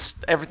think it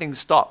just everything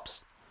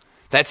stops.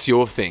 That's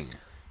your thing.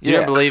 You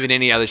don't believe in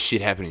any other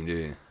shit happening, do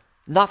you?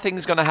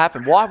 Nothing's going to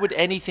happen. Why would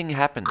anything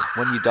happen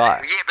when you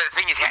die? Yeah, but the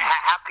thing is,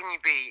 how can you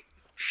be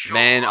sure?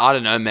 Man, I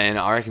don't know, man.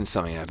 I reckon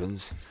something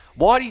happens.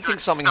 Why do you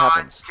think something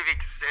happens?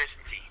 Scientific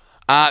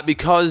certainty.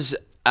 Because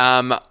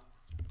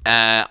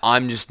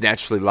I'm just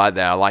naturally like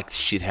that. I like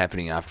shit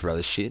happening after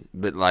other shit,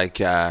 but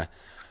like,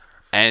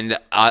 and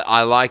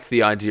I like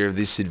the idea of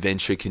this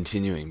adventure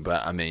continuing.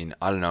 But I mean,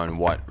 I don't know in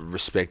what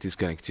respect it's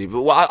going to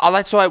continue. But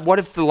that's why. What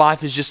if the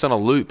life is just on a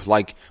loop?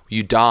 Like,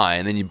 you die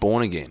and then you're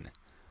born again.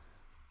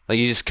 Like,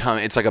 you just come.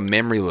 It's like a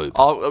memory loop.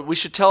 Oh, we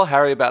should tell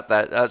Harry about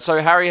that. So,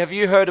 Harry, have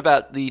you heard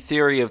about the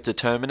theory of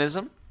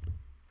determinism?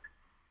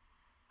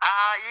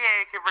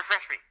 Yeah, you can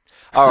refresh me.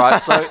 All right.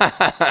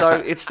 So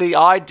it's the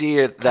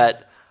idea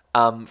that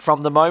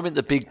from the moment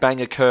the Big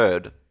Bang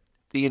occurred,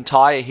 the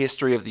entire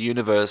history of the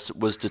universe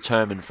was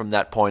determined from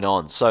that point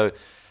on. So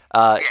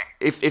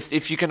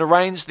if you can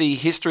arrange the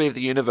history of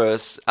the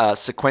universe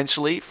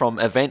sequentially from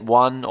event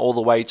 1 all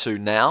the way to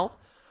now,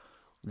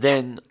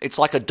 then it's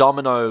like a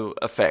domino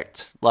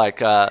effect. Like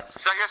so you're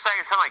saying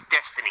it's kind of like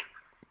destiny.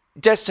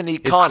 Destiny,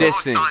 It's kind of.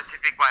 destiny.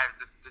 Scientific way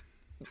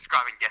of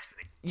describing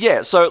destiny.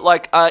 Yeah. So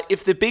like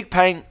if the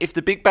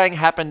Big Bang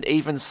happened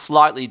even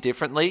slightly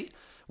differently,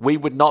 we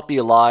would not be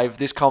alive.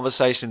 This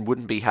conversation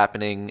wouldn't be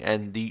happening,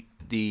 and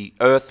the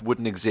Earth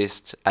wouldn't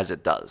exist as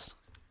it does.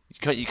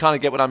 You kind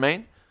of get what I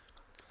mean?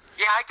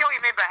 Yeah, I get what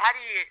you mean, but how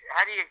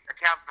do you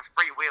account for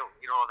free will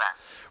in all that?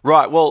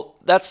 Right. Well,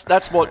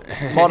 that's what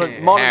modern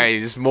Harry,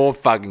 just more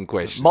fucking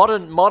questions.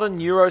 modern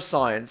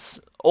neuroscience.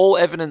 All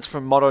evidence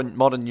from modern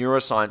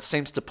neuroscience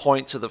seems to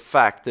point to the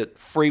fact that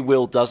free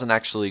will doesn't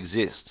actually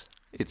exist.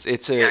 It's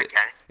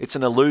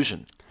an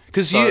illusion.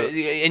 Because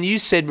you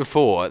said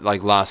before,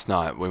 like last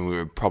night when we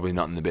were probably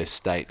not in the best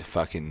state to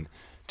fucking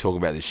talk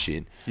about this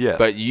shit. Yeah.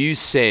 But you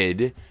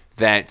said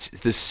that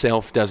the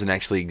self doesn't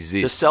actually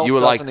exist. The self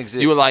doesn't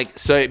exist. You were like,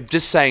 so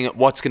just saying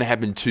what's going to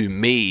happen to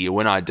me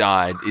when I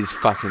died is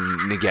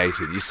fucking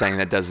negated. You're saying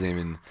that's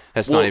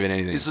not even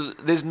anything.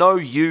 There's no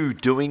you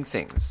doing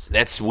things.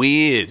 That's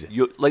weird.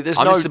 I'm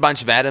just a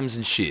bunch of atoms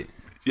and shit.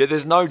 Yeah,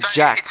 there's no So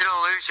Jack. it's an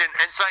illusion.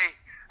 And so,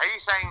 are you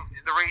saying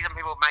the reason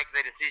people make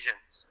their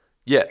decisions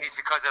Yeah. is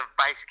because of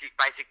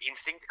basic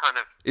instinct, kind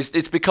of?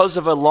 It's because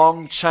of a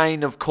long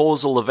chain of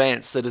causal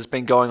events that has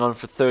been going on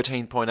for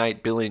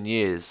 13.8 billion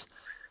years,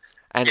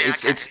 and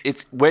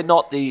it's we're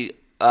not the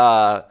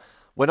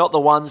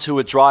ones who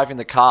are driving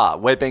the car.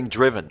 We're being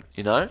driven,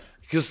 you know.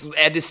 Because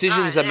our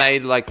decisions are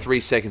made like 3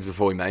 seconds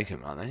before we make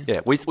them, aren't they?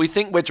 Yeah, we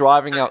think we're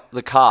driving out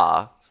the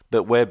car,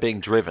 but we're being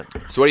driven.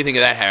 So what do you think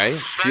of that, Harry?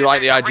 Do you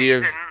like the idea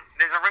of? There's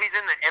a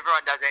reason that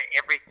everyone does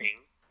everything,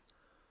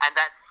 and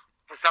that's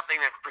for something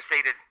that's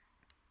preceded.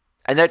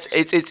 And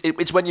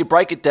it's when you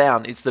break it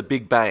down, it's the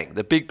Big Bang.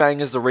 The Big Bang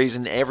is the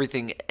reason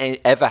everything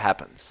ever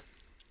happens.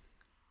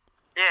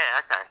 Yeah.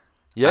 Okay.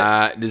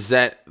 Yeah. Does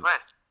that? Right.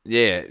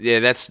 Yeah.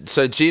 That's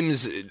so.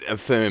 Jim's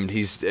affirmed.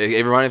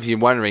 Everyone. If you're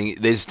wondering,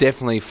 there's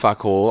definitely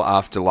fuck all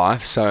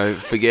afterlife. So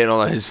forget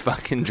all those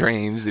fucking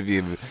dreams. If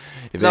anyone's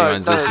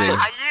So listening.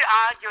 are you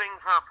arguing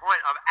from a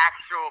point of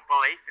actual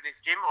belief in this,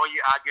 Jim, or are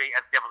you arguing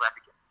as devil's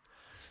advocate?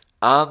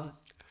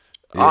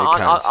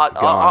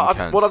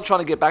 What I'm trying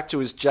to get back to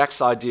is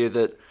Jack's idea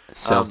that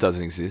Self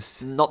doesn't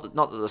exist. Not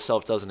that the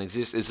self doesn't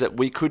exist, is that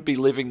we could be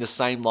living the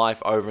same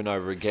life over and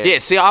over again. Yeah,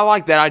 see, I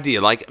like that idea.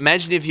 Like,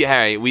 imagine if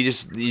Harry, you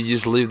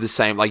just live the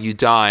same, like you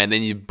die and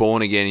then you're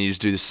born again and you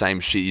just do the same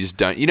shit. You just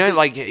don't,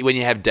 like when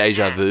you have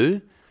deja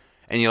vu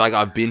and you're like,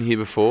 I've been here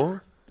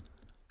before.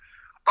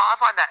 But I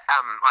find that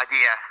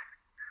idea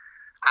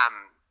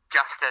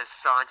just as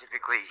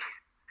scientifically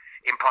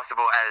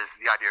impossible as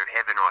the idea of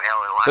heaven or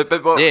hell and all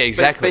that. But yeah,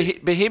 exactly.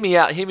 But hear me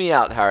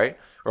out, Harry.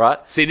 right?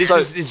 See,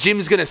 this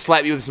Jim's going to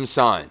slap you with some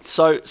science.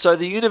 So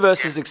the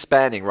universe is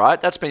expanding, right?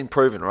 That's been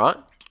proven, right?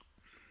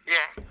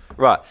 Yeah.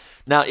 Right.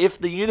 Now, if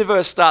the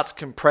universe starts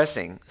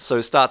compressing, so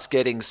it starts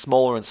getting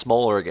smaller and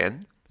smaller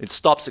again, it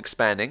stops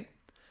expanding,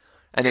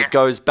 and it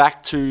goes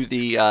back to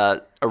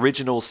the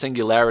original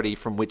singularity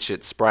from which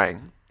it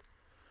sprang.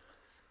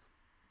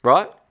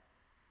 Right?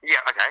 Yeah,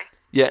 okay.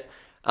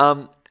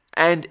 Yeah.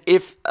 And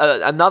if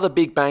another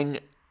Big Bang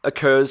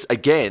occurs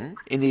again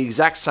in the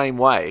exact same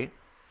way,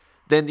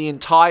 then the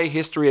entire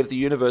history of the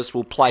universe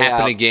will play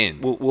Happen out again.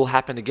 Will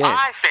happen again.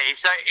 I see.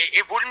 So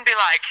it wouldn't be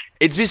like...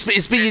 It's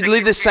you'd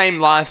live the same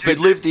life, You'd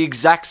but live the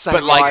exact same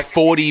but like life,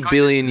 40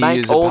 billion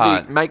years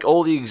apart. make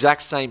all the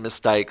exact same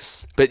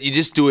mistakes. But you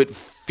just do it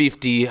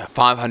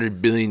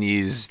 500 billion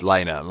years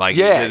later. Like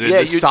Yeah, the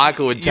yeah,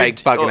 cycle would take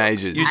fucking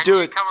ages. You and do you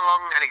it. come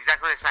along at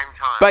exactly the same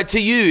time. But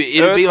to you,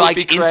 it would be like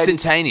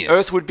instantaneous.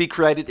 Earth would be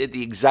created at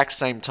the exact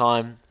same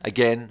time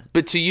again.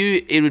 But to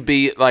you, it would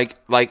be like,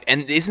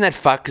 and isn't that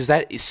fucked? Because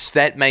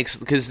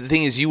because the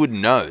thing is, you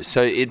wouldn't know.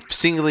 So it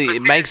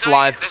makes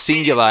life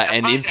singular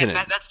and infinite.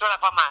 That's what I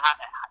find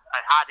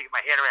hard to get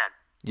my head around.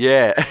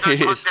 Yeah.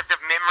 No concept of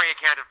memory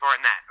accounted for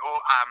in that. Or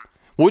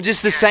Well,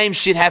 just the same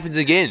shit happens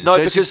again. No,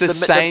 so it's because just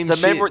the same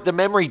shit. the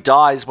memory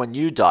dies when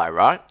you die,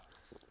 right?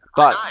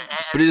 But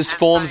But it just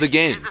forms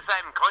again. It's the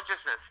same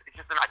consciousness. It's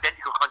just an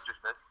identical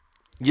consciousness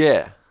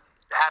yeah.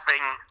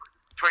 happening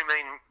 20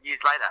 million years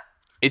later.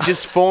 It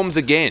just forms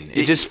again.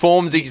 It just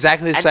forms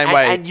exactly the And- same and-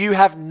 way. And you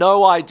have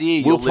no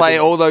idea We'll you're play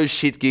living, all those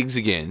shit gigs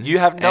again. You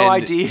have no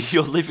and idea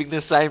you're living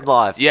the same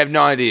life. You have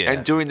no idea.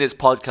 And doing this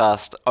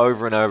podcast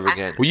over and over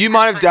again. Well, you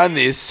might have done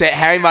this.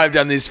 Harry might have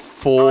done this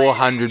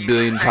 400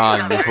 billion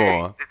times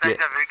before. Does deja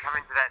vu come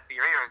into that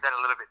theory, or is that a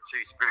little bit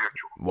too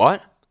spiritual?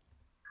 What?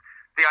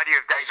 The idea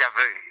of deja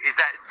vu, is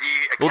that, do you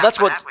Well, account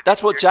for that with that's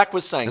the what theory? Jack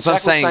was saying. That's what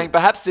Jack I'm was saying.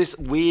 perhaps this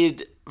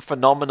weird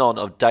phenomenon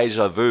of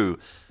deja vu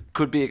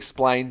could be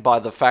explained by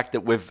the fact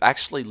that we've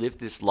actually lived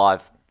this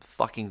life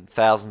fucking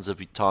thousands of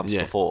times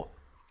Yeah. before.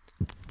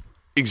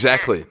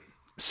 Exactly.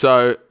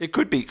 So, It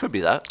could be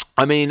that.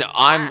 I mean,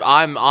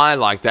 I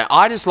like that.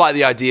 I just like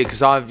the idea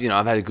because I've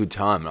had a good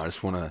time.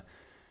 And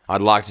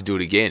I'd like to do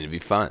it again. It'd be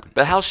fun.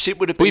 But how shit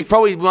would it be?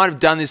 We might have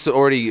done this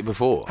already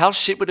before. How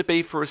shit would it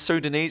be for a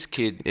Sudanese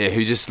kid Yeah,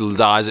 who just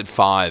dies at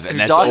 5, and who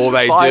that's dies all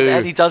at they 5 do.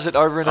 and he does it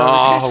over and over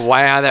Oh again?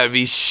 wow, that would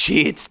be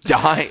shit.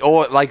 Dying,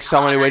 or like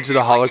someone who went to the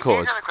Here's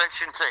Holocaust. another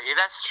question too. If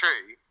that's true,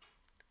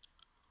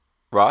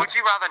 Right? would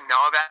you rather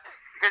know about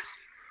it? Because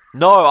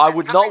No, I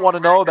would not want to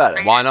know about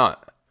it. Why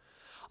not?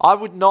 I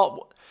would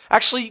not.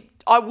 Actually,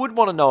 I would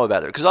want to know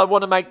about it because I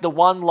want to make the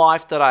one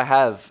life that I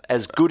have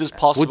as good as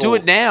possible. We'll do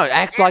it now.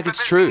 Act like but it's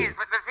the true. thing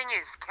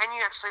is, can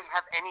you actually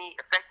have any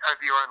effect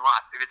over your own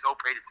life if it's all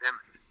predetermined?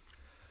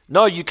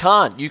 No, you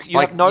can't. You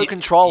Like, have no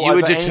control You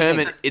over were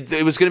determined. anything.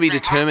 It was going to be So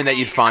determined how that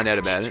you'd can find you out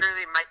about it.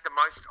 truly make the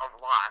most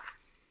of life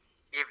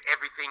if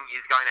everything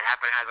is going to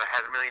happen as it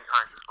has a million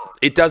times before.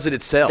 It does it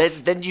itself.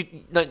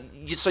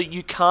 Then so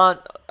you can't.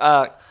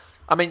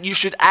 I mean, you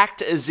should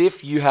act as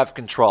if you have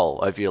control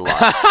over your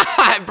life.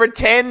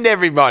 Pretend,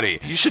 everybody.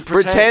 You should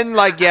pretend. pretend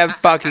like you have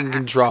fucking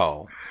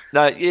control.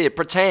 No, yeah,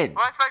 pretend.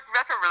 Well, I suppose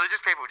that's what religious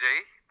people do.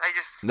 They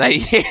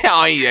just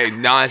Oh yeah,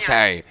 nice,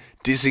 Harry.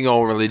 Dissing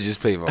all religious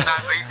people. no,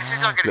 but this is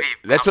not going to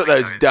be. That's what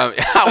public, those though.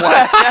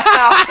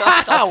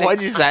 dumb.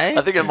 What'd you say?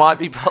 I think it might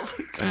be public.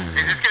 Is this going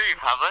to be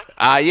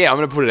public? Yeah, I'm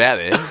gonna put it out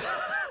there.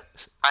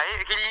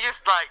 Can you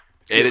just like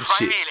Edit find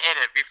shit. me an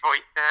edit before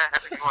you?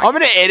 before I'm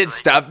gonna you- edit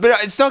stuff, but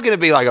it's not gonna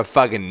be like a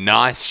fucking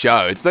nice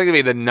show. It's not gonna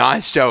be the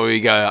nice show where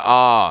you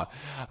go,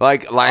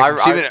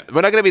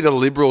 we're not gonna be the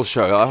liberal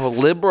show. Oh,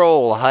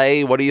 liberal,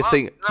 hey, what do you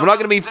think? We're not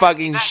gonna be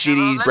fucking shitty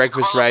let me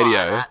breakfast qualify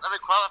radio. that. Let me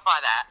qualify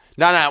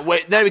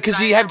that. No, because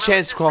you have a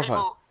chance to qualify.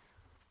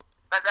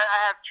 But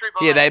I have true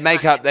Yeah, they belief,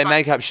 make but up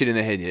it's like- shit in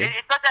their head. Yeah.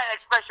 It's not that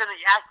expression that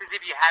you act as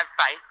if you have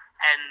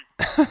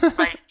faith and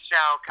faith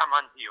shall come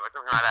unto you or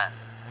something like that.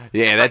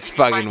 Yeah, that's If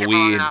you fake fucking it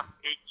long weird. enough,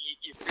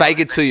 you Fake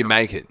it till you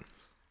make it.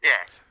 Yeah.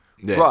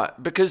 Yeah.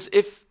 Right, because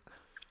if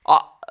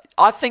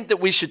I think that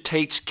we should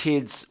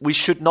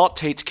not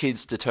teach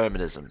kids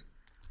determinism.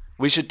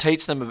 We should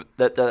teach them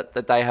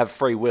that they have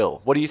free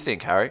will. What do you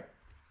think, Harry?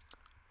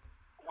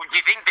 Do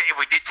you think that if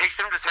we did teach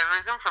them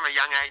determinism from a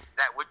young age,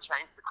 that would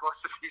change the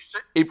course of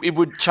history? It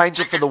would change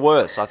it for the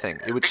worse. I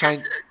think it would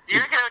change. Do you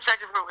reckon it would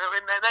change it for?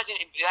 Imagine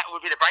if that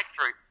would be the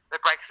breakthrough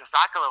that breaks the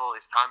cycle of all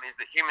this time is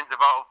that humans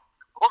evolve.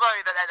 Although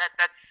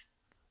that's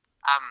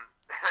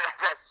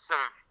that's sort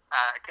of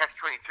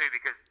catch-22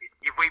 because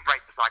if we break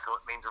the cycle,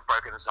 it means we've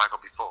broken the cycle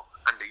before.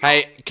 Under your-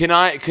 Hey,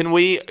 can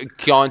we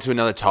go on to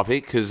another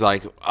topic? Because I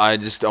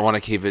want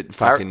to keep it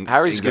fucking.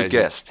 Harry's a good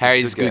engaging. guest.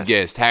 Harry's a good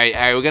guest. Harry,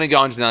 we're going to go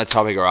on to another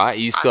topic. All right,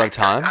 you still have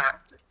time.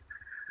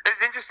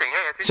 It's interesting.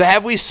 Yeah. It's So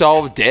have we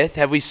solved death?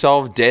 Have we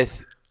solved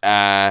death?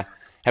 Have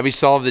we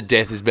solved that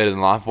death is better than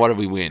life? What did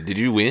we win? Did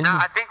you win? No,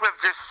 I think we've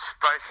just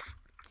both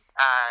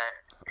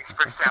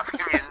expressed our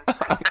opinions.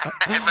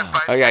 And we've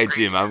both Okay, agreed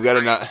Jim, to I've got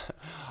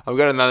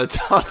disagree. another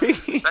topic.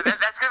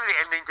 That's going to be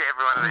the ending to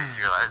every one of these,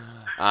 you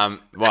realise?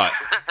 What?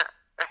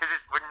 It's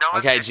just, no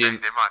one's Okay, gonna Jim.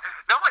 change their mind.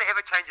 No one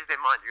ever changes their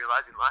mind. You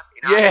realise in life?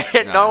 You know?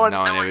 Yeah, no one. no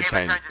one No one ever ever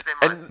changes. changes their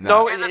mind. And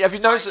no, Ever have you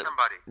noticed? persuade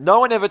somebody. No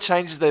one ever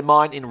changes their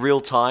mind in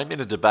real time in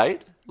a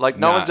debate. Like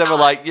no No. one's ever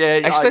like,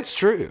 yeah. Actually, that's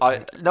true.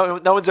 No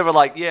one's ever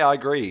like, yeah, I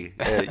agree.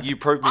 You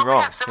proved me I would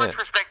wrong. have so much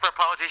respect for a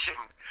politician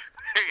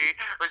who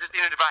was just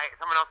in a debate.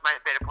 Someone else made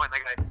a better point. They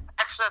go,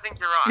 actually, I think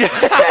you're right.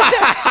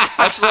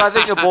 Actually, I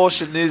think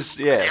abortion is,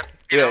 yeah. Yep.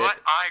 You know what?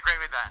 I agree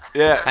with that.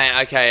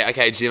 Yeah. Hey,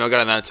 okay, Jim. I've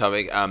got another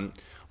topic.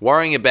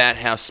 Worrying about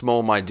how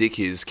small my dick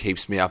is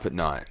keeps me up at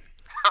night.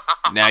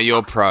 Now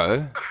you're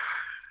pro.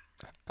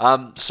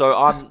 So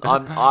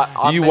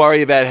I'm You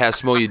worry about how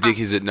small your dick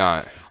is at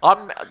night.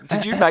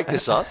 Did you make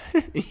this up?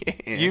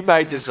 You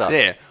made this up.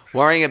 Yeah,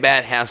 worrying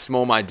about how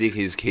small my dick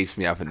is keeps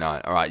me up at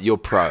night. All right, you're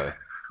pro.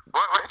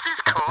 What's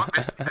this called?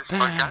 This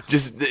podcast?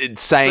 Just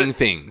saying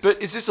things.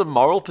 But is this a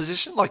moral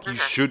position? Like you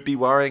should be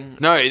worrying?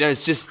 No,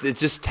 it's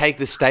just take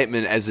the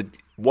statement as a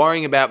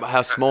worrying about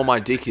how small my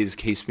dick is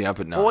keeps me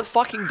up at night. Well, it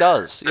fucking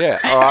does. Yeah.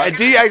 All right.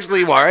 Do you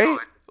actually worry?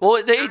 Well,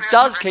 it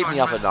does keep me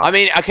up at night. I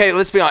mean, okay,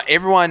 let's be honest.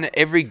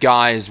 Every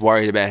guy is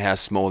worried about how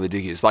small the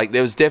dick is. Like,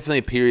 there was definitely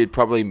a period,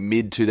 probably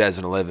mid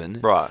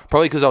 2011, Right.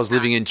 Probably because I was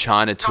living in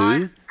China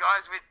too. Guys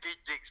with big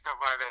dicks don't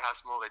worry about how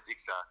small their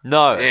dicks are.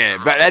 no, Yeah,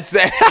 but that's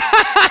the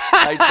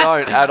they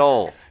don't at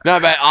all. no.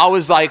 But I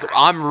was like,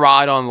 I'm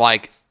right on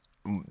like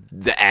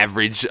the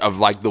average of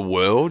like the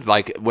world.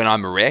 Like when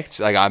I'm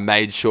erect, like I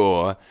made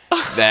sure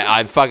that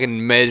I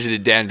fucking measured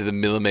it down to the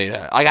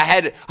millimeter. Like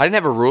I didn't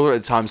have a ruler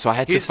at the time, so I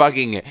had to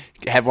fucking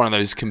have one of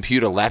those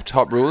computer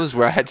laptop rulers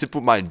where I had to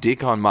put my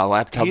dick on my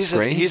laptop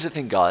screen. Here's the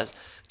thing, guys.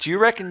 Do you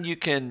reckon you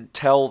can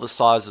tell the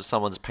size of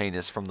someone's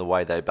penis from the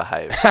way they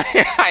behave?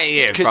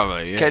 Yeah,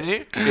 probably. Yeah. Can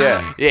you?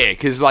 Yeah. Yeah,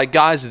 because like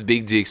guys with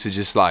big dicks are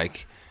just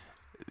like,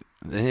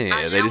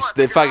 yeah,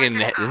 they're fucking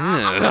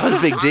the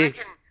big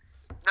dick.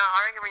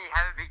 I reckon when you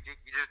have a big dick,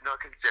 you're just not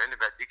concerned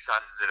about dick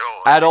sizes at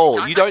all. At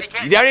all. You don't-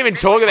 You don't even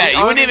talk about it.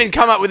 You wouldn't even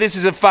come up with this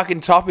as a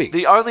fucking topic.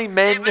 The only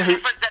men But who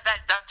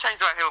that changes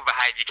the way people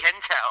behave. You can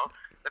tell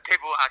that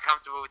people are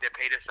comfortable with their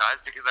penis size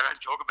because they don't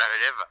talk about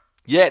it ever.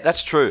 Yeah,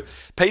 that's true.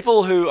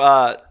 People who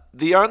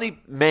the only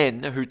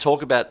men who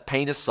talk about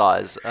penis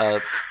size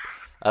are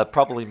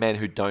probably men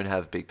who don't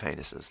have big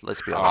penises.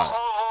 Let's be honest. Or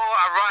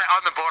are right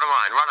on the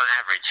borderline, right on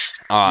average.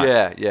 All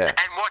right. Yeah.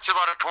 And watch a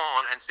lot of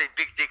porn and see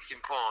big dicks in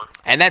porn.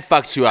 And that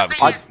fucks you up.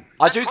 Thing is,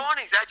 I the do- porn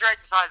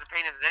exaggerates the size of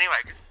penises anyway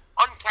because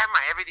on camera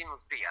everything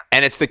looks bigger.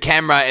 And it's the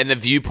camera and the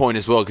viewpoint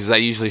as well, because they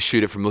usually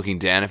shoot it from looking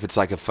down. If it's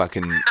like if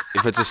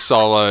it's a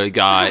solo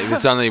guy, if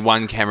it's only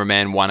one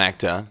cameraman, one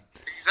actor,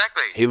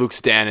 Exactly. he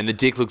looks down and the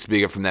dick looks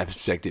bigger from that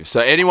perspective. So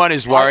anyone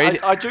who's worried,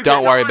 I do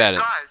don't get- worry all about those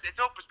it. guys, it's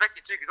all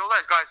perspective too because all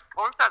those guys,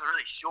 porn stars are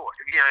really short.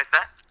 Have you noticed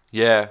that?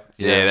 Yeah.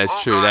 Yeah, that's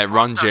All true. guys, That porn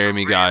Ron stars are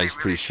Jeremy guy really, is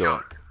pretty really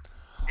short.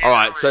 Yeah, All they're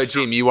right, so really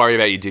Jim, short. you worry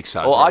about your dick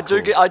size. Well, Right,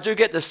 cool. I do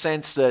get the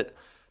sense that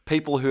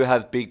people who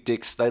have big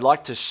dicks, they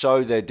like to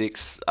show their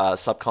dicks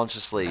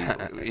subconsciously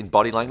in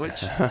body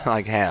language.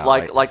 Like how?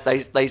 Like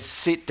they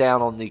sit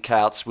down on the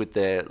couch with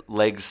their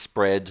legs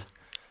spread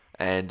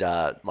and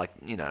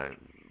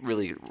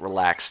really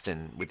relaxed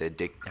and with their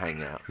dick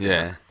hanging out.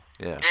 yeah.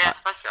 Yeah. Yeah,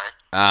 I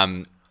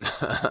suppose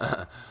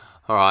so.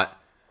 All right.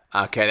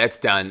 Okay, that's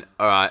done.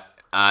 All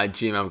right,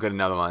 Jim, I've got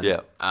another one.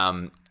 Yeah.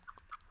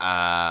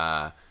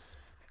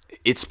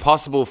 It's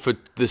possible for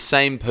the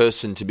same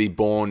person to be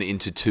born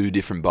into two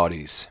different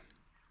bodies.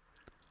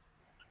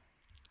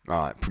 All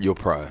right, you're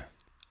pro.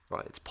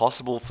 Right. It's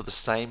possible for the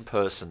same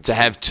person To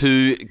have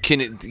two,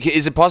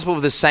 is it possible for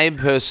the same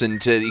person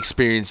to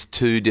experience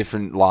two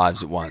different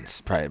lives at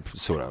once?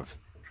 Sort of,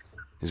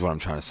 is what I'm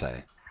trying to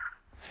say.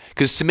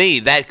 Because to me,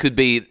 that could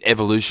be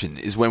evolution,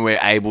 is when we're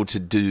able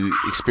to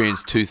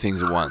experience two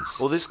things at once.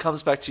 Well, this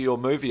comes back to your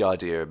movie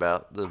idea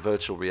about the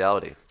virtual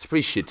reality. It's a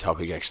pretty shit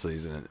topic, actually,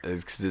 isn't it?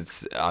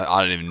 Because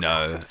I don't even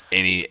know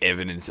any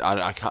evidence.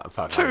 I can't.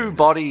 Fuck. I don't Two know.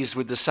 bodies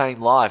with the same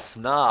life.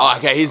 Nah. Oh,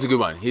 okay, here's a good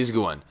one.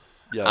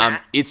 Yeah.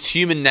 It's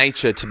human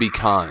nature to be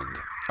kind.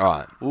 All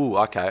right, Ooh,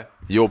 okay.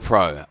 you're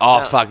pro.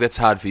 Oh, fuck, that's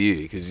hard for you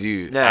because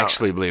you Now-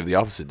 actually believe the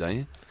opposite, don't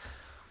you?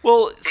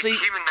 Well, see,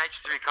 It's human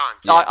nature to be kind.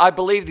 I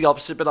believe the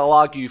opposite, but I'll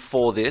argue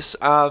for this.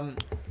 Well,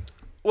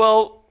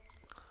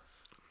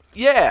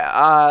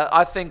 yeah,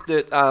 I think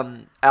that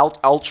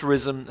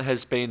altruism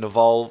has been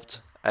evolved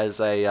as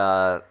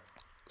a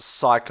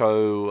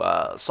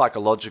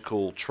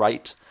psychological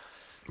trait.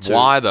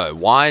 Why though?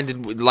 Why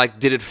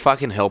did it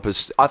fucking help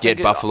us I think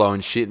get buffalo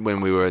and shit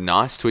when we were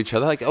nice to each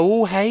other? Like,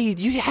 oh hey,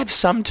 you have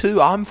some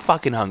too. I'm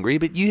fucking hungry,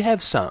 but you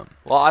have some.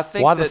 Well, I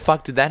think Why that, the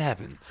fuck did that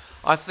happen?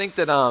 I think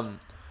that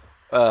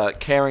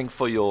caring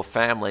for your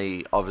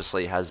family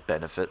obviously has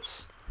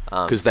benefits.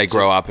 Because they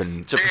grow up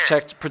and To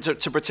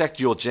protect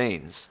your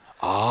genes.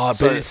 but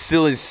So- it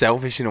still is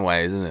selfish in a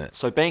way, isn't it?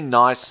 So being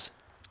nice,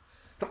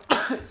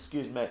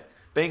 excuse me,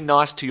 being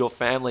nice to your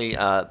family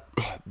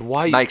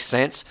Why? makes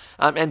sense,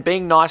 and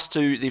being nice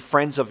to the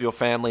friends of your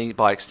family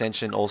by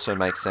extension also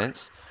makes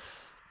sense.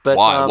 But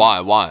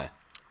Why?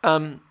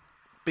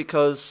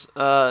 Because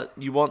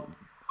you want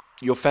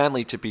your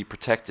family to be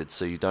protected,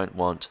 so you don't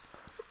want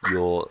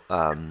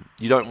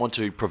you don't want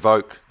to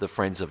provoke the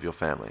friends of your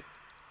family.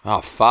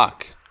 Oh,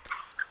 fuck.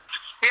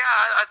 Yeah,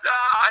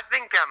 I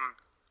think I'm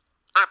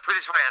going to put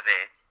this way out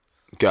there.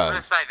 I'm Go.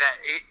 going to say that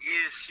it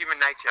is human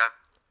nature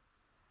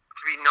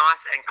to be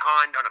nice and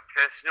kind on a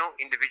personal,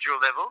 individual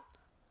level.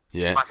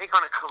 Yeah. I think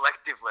on a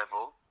collective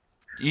level,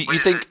 You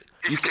there's think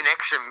a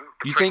disconnection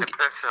you between think-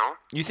 the personal.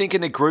 you think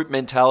in a group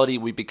mentality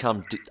we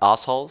become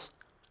assholes?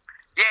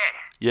 Yeah.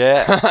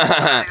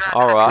 Yeah.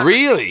 All right.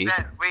 Really?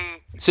 That we,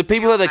 So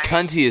people are the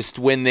cuntiest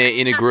when they're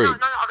in a group.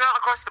 No, I'll go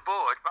across the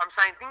board. But I'm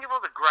saying, think of all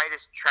the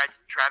greatest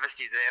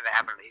travesties that ever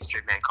happened in the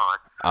history of mankind.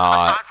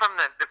 Aside from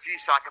the few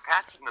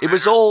psychopaths. And the It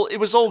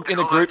was all in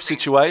a group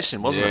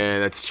situation, wasn't it? Yeah,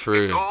 that's It's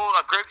true. all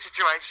a group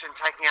situation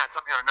taking out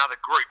something on another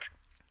group.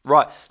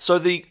 Right. So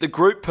the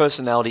group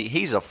personality,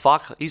 he's an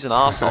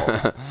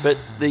asshole. But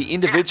the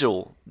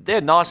individual,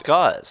 they're nice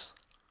guys.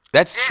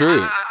 That's Yeah,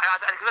 true.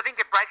 because I think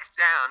it breaks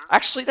down.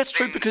 Actually, that's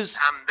true the, because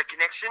the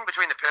connection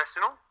between the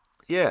personal,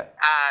 yeah.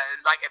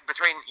 like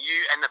between you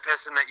and the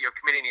person that you're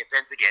committing the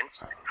offence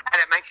against, and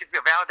it makes you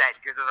feel validated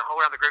because there's a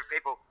whole other group of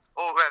people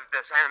all who have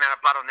the same amount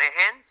of blood on their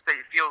hands, so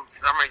you feel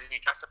for some reason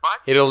you're justified.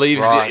 It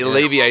alleviates, Right, it yeah.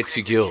 alleviates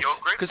your guilt.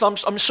 Because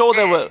I'm sure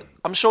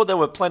there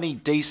were plenty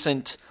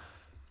decent.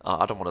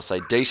 I don't want to say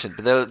decent,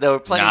 but there were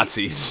plenty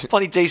Nazis.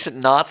 plenty decent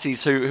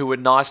Nazis who were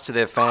nice to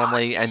their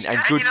family and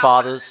and good you know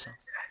fathers.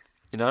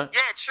 You know.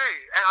 Yeah, true.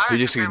 And I Who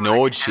don't just agree with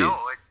ignored it shit. at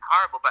all. It's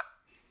horrible, but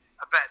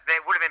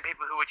there would have been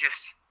people who were just.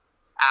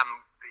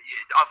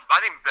 I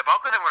think the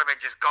bulk of them would have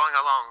been just going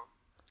along.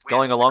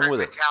 Going along the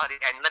with it. mentality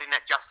and letting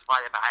that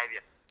justify their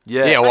behaviour.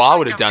 Yeah. Yeah, well, I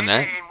would have done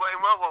that. In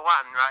World War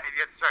One, right?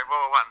 Sorry,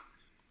 World War One.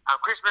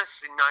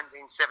 Christmas in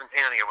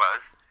 1917, I think it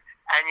was,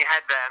 and you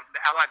had the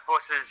Allied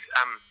forces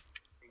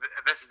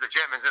versus the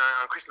Germans, and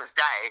on Christmas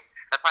Day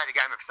they played a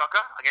game of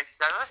soccer against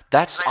each other.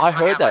 That's- And they I heard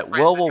hung out that, with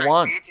friends World and War drank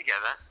One. beer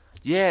together.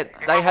 Yeah,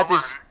 In they had World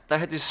this. War They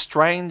had this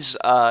strange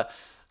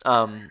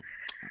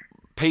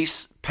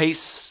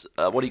peace.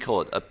 What do you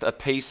call it? A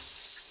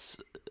peace.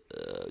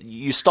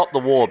 You stop the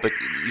war, but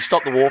you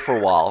stop the war for a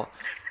while,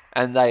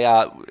 and they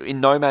in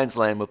no man's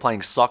land were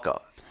playing soccer.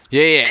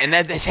 Yeah, and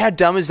that's how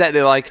dumb is that?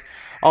 They're like,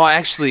 oh,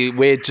 actually,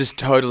 we're just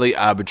totally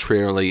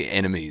arbitrarily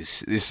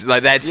enemies. This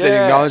like that's an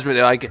Yeah. acknowledgement.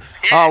 They're like,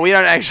 oh, we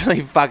don't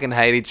actually fucking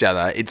hate each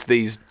other. It's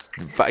these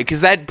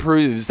because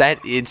that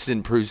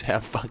incident proves how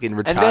fucking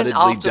And then retardedly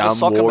after the dumb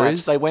soccer war match,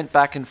 is. they went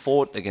back and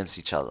fought against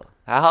each other.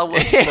 How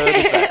absurd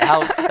is that?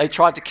 How they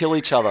tried to kill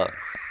each other.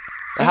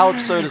 How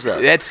absurd is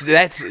that?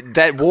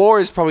 That war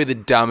is probably the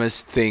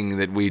dumbest thing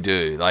that we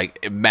do.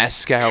 Like mass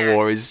scale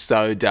war is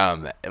so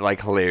dumb,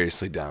 like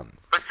hilariously dumb.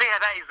 But see how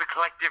that is the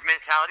collective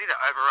mentality that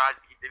overrides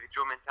the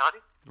individual mentality?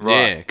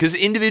 Yeah, because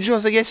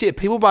individuals, I guess,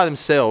 people by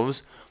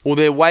themselves, well,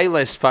 they're way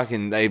less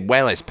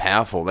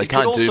powerful. They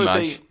can't do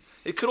much.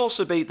 It could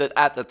also be that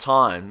at the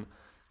time,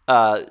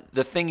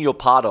 the thing you're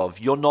part of,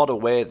 you're not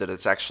aware that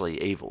it's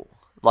actually evil.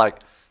 Like,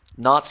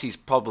 Nazis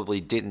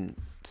probably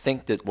didn't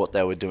think that what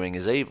they were doing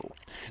is evil.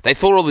 They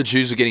thought all the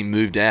Jews were getting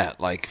moved out.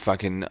 Like,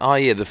 fucking, oh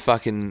yeah, the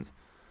fucking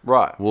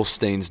Right.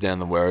 Wolfsteins down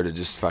the road are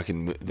just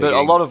fucking... But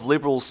a lot of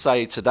liberals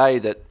say today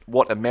that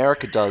what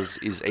America does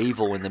is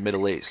evil in the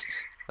Middle East.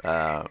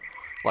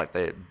 Like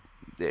they're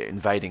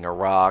invading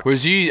Iraq.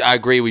 Whereas you, I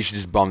agree we should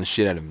just bomb the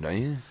shit out of them,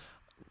 don't you?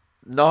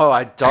 No,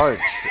 I don't.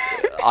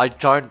 I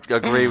don't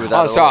agree with that.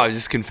 Oh, at sorry, all. I was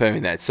just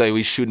confirming that. So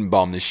we shouldn't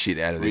bomb the shit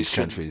out of We these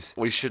shouldn't- countries.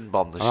 We shouldn't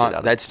bomb the shit All out right,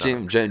 of that's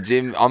them. Jim.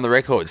 Jim on the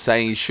record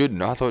saying he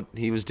shouldn't. I thought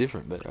he was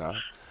different, but all right.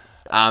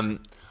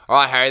 All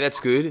right, Harry, that's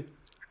good.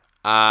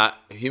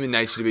 Human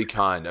nature to be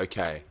kind.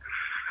 Okay.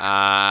 So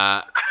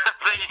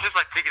you just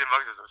like ticking the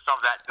boxes and solve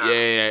that.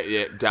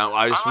 Yeah. Don't.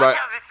 I just I wrote. like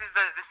how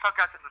this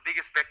podcast has the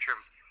biggest spectrum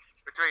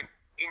between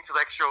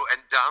intellectual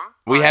and dumb.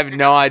 We Like, have it's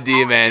no just idea,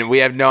 small. man. We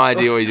have no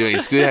idea what you're doing.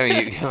 It's good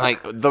having you.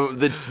 Like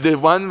the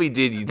one we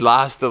did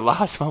the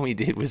last one we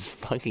did was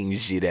fucking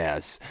shit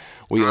house.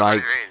 We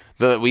like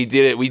we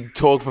did it. We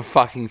talked for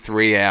fucking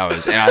 3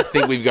 hours, and I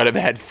think we've got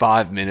about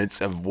 5 minutes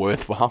of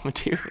worthwhile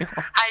material.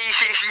 Hey, you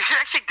should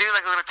actually do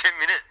like a little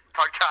 10-minute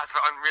podcast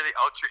on really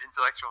ultra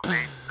intellectual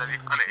things. That'd be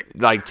funny.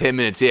 Like 10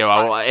 minutes. Yeah,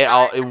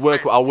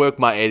 I'll work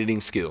my editing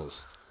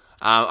skills.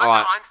 All Like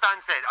right. Einstein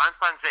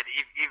said,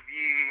 if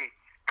you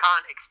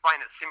can't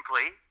explain it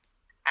simply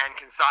and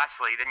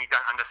concisely, then you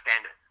don't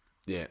understand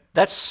it. Yeah.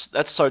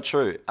 That's so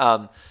true.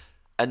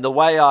 And the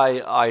way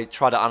I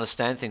try to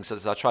understand things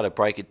is I try to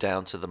break it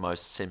down to the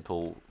most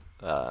simple,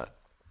 the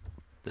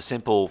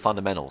simple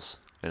fundamentals.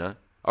 You know.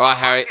 All right,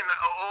 Harry.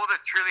 All the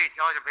truly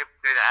intelligent people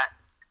do that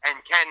and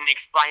can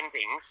explain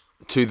things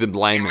To the in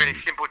layman. really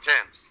simple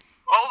terms.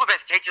 All the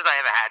best teachers I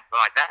ever had were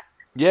like that.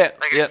 Yeah.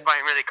 They can Yeah.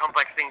 explain really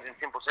complex things in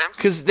simple terms.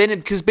 Because being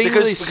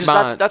really Because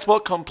smart, that's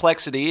what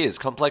complexity is.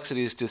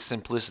 Complexity is just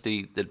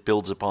simplicity that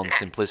builds upon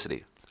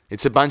simplicity.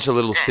 it's a bunch of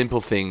little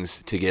simple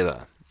things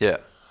together. Yeah.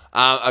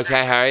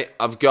 Okay, Harry,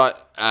 I've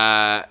got.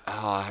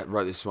 I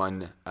wrote this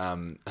one.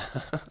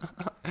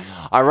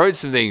 I wrote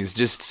some things,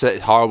 just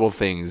horrible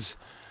things,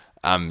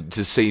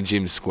 to see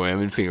Jim squirm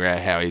and figure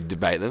out how he'd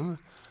debate them.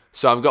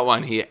 So I've got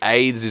one here.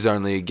 AIDS is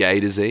only a gay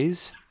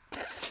disease.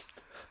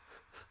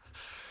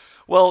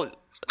 Well,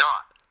 It's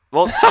not.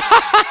 well,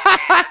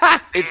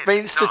 it's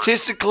been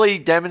statistically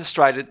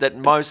demonstrated that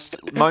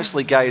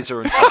mostly gays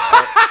are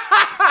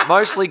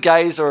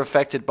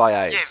affected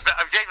by AIDS. Yeah, but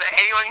objectively,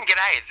 anyone can get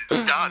AIDS.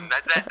 It's done.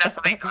 That's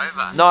the thing's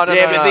over. No, but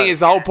the thing is,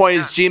 the whole point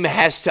is Jim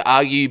has to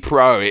argue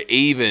pro,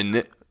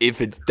 even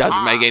if it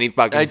doesn't make any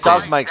fucking It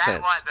sense. does make That's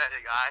sense. why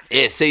guys.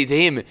 Yeah, see, to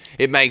him,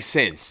 it makes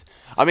sense.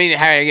 I mean,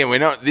 Harry, again, we're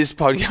not. This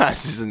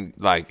podcast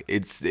isn't like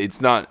it's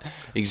not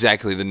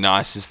exactly the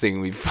nicest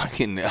thing we've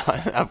fucking.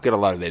 I've got a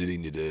lot of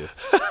editing to do,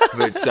 but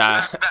I was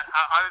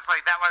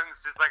like, that one's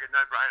just like a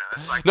no-brainer.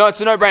 It's like, no,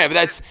 it's a no-brainer. But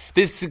that's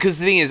this because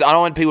the thing is, I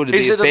don't want people to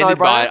Is be it a offended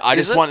by no-brainer? it. I Is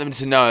just it? want them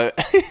to know.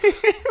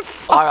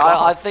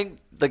 I think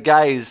the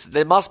gays.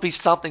 There must be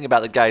something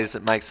about the gays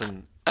that makes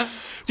them. Do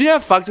you know how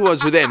fucked it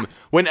was with them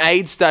when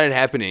AIDS started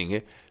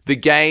happening? The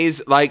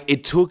gays, like,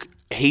 it took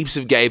heaps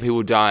of gay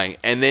people dying,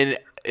 and then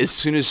as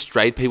soon as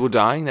straight people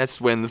dying, that's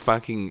when the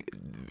fucking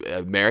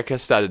America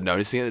started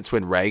noticing it. That's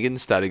when Reagan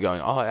started going,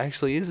 "Oh, it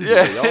actually is a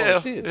disease. Oh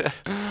shit!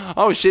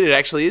 Oh shit! It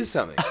actually is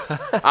something."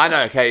 I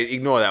know. Okay,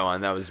 ignore that one.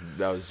 That was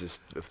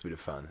just a bit of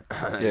fun.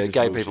 That's Yeah, just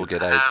gay bullshit. people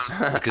get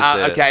AIDS. Because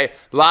they're- Okay,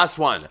 last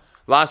one,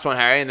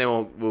 Harry, and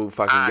then we'll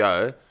fucking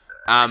go.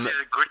 this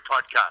is a good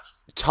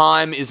podcast.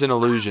 Time is an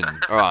illusion.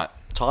 All right.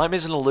 Time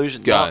is an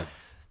illusion. Go.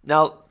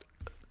 Now,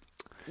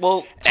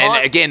 well, time,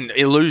 And again,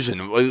 illusion.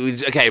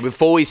 Okay,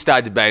 before we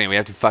start debating, we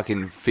have to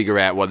fucking figure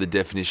out what the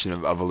definition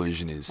of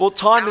illusion is. well,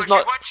 time Now, is we should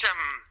not. watch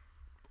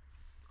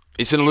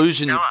It's an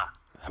illusion. Interstellar.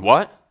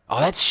 What? Oh,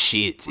 that's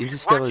shit.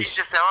 Interstellar. Watch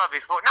Interstellar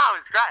before. No, it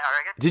was great, I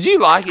reckon. Did you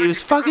like it? It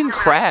was fucking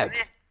crap.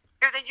 It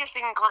was an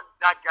interesting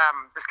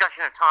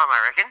discussion of time,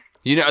 I reckon.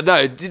 You know,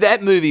 no,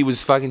 that movie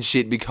was fucking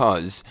shit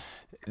because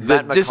just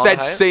that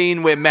McConaughey?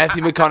 scene where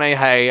Matthew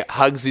McConaughey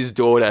hugs his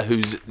daughter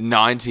who's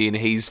 90 and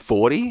he's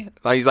 40.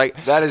 Like he's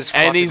like, That is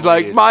and he's fucking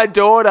like, weird. my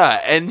daughter,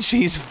 and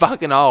she's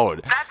fucking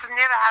old. That's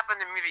never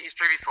happened in movie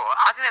history before.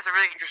 I think that's a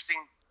really interesting.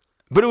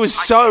 But it was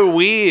so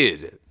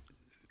weird.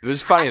 It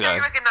was funny I though.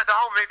 reckon that the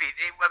whole movie,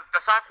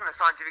 aside from the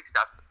scientific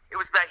stuff, it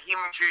was about him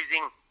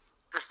choosing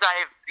to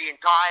save the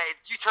entire.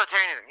 It's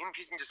utilitarianism. Him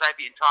choosing to save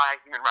the entire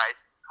human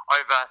race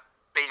over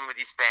being with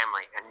his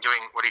family and doing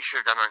what he should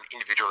have done on an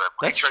individual level.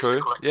 That's He chose the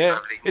true. collective Yeah,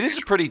 over the it is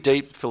a individual. pretty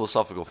deep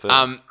philosophical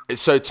film.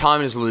 So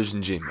time is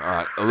illusion, Jim. All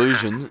right,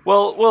 illusion.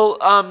 Well,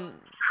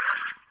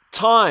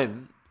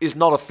 time is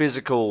not a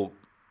physical.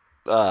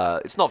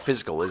 It's not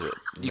physical, is it?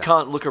 You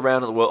can't look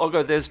around at the world. Oh,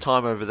 go. There's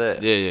time over there.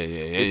 Yeah.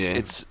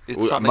 It's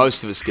Well, something-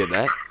 most of us get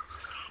that.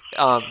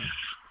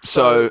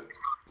 So,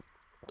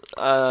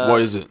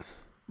 What is it?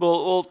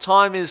 well,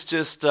 time is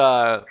just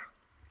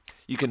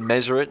you can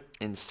measure it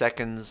in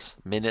seconds,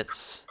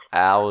 minutes,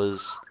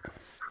 hours.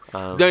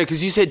 No,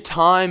 because you said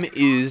time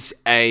is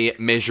a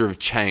measure of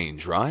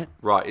change, right?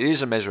 Right, it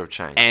is a measure of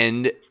change.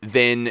 And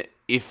then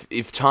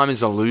if time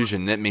is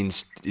illusion, that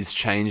means is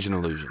change an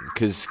illusion?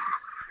 Because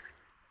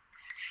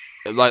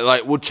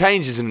well,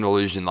 change isn't an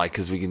illusion, like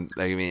because we can.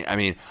 Like, I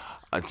mean,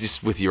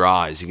 just with your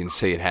eyes, you can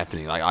see it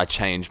happening. Like I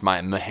change,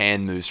 my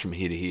hand moves from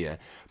here to here.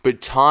 But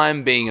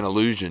time being an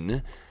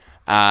illusion,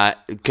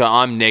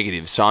 I'm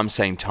negative, so I'm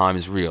saying time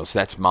is real. So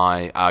that's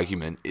my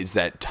argument: is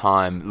that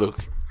time? Look,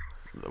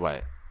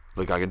 I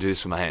can do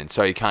this with my hand.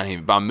 So you can't hear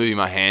me, but I'm moving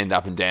my hand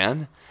up and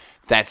down.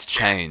 That's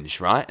change,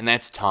 right? And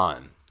that's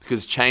time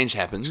because change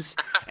happens.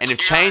 And if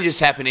change is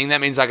happening, that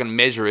means I can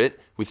measure it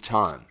with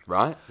time,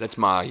 right? That's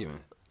my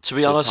argument. To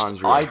be So honest,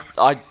 time's real.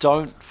 I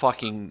don't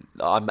fucking.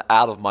 I'm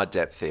out of my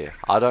depth here.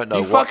 I don't know.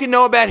 You fucking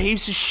know about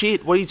heaps of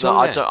shit. What are you No,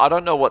 talking about? I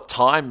don't know what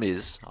time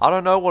is. I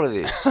don't know what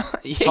it is.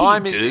 Yeah,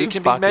 time you is. do, It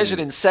can fucking- be measured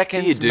in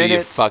seconds, You do,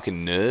 minutes. you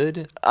fucking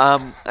nerd.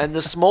 And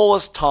the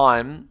smallest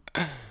time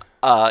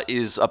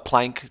is a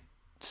Planck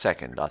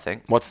second. I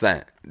think. What's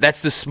that? That's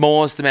the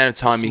smallest amount of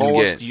time you can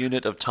Smallest get.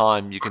 unit of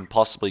time you can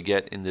possibly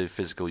get in the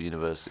physical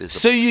universe is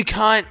So you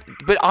can't.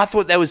 But I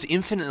thought that was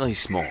infinitely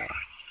small.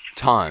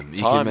 Time. You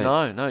time.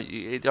 can No,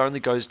 it only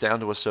goes down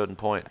to a certain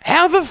point.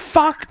 How the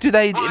fuck do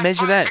they Well, I measure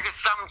suppose that? Because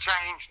some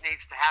change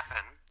needs to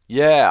happen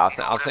Yeah,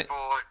 in order think.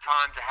 for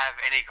time to have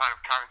any kind of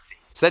currency.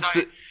 So that's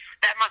the-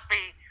 that must be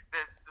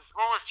the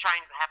smallest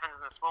change that happens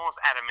in the smallest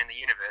atom in the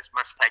universe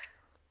must take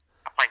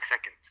a Planck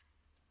second.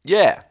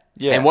 Yeah.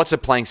 And what's a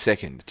Planck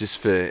second? Just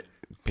for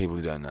people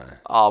who don't know.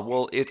 Oh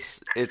well, it's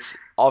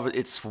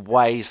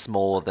way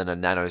smaller than a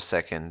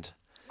nanosecond.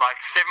 Like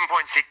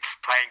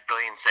 7.6 Planck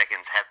billion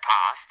seconds have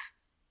passed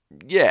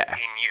Yeah.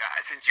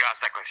 since you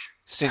asked that question.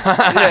 Since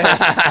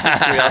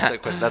we asked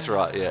that question, that's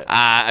right. Yeah. Okay.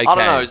 I don't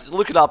know.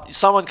 Look it up.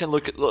 Someone can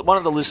look at. One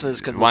of the listeners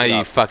can. One look of it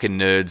you up. fucking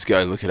nerds,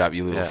 go look it up,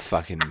 you little Yeah.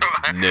 fucking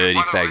nerdy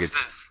One of the faggots.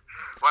 listeners-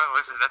 one of the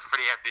listeners, that's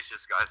pretty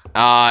ambitious,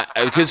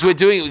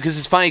 guys. Because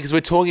it's funny because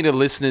we're talking to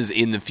listeners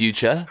in the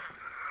future.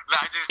 No,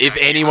 just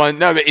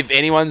If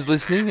anyone's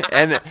listening,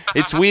 and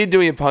it's weird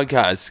doing a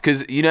podcast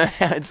because you know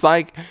how it's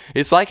like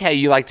how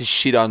you like to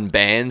shit on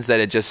bands that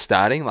are just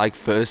starting, like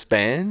first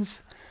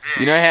bands.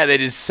 You know how they're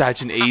just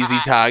such an easy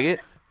target.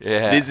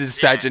 Yeah. This is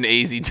such an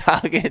easy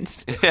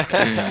target.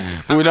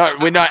 we're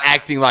not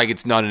acting like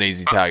it's not an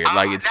easy target.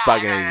 Like it's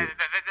fucking easy.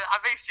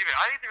 I'm being stupid.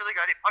 I think they're really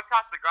good.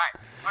 Podcasts are great.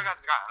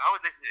 I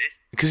would listen to this.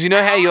 Because you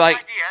know how you like.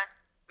 Idea,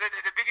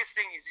 the biggest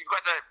thing is you've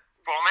got the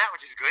format,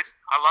 which is good.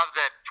 I love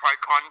the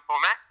pro-con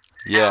format.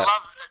 Yeah. And I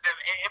love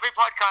every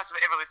podcast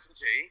I've ever listened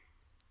to.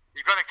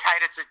 You've got to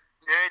cater to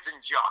nerds and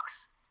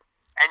jocks.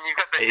 And you've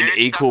got the In nerd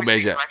equal stuff,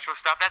 measure. intellectual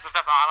stuff. That's the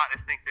stuff I like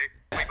listening to.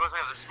 We've also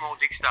got the small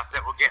dick stuff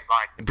that will get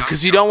like.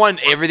 Because you don't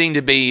want everything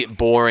to be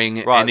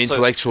boring Right, and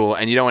intellectual,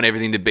 and you don't want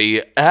everything to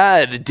be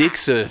the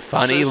dicks are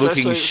funny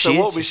looking shit. So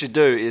what we should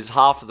do is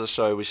half of the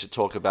show we should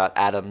talk about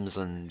atoms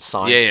and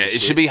science. Yeah, and it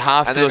shit. should be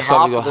half and then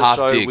philosophical, half of the half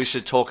show dicks. we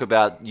should talk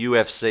about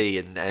UFC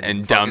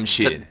and dumb fucking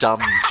shit.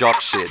 dumb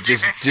jock shit.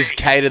 just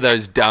cater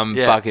those dumb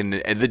Yeah. fucking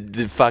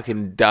the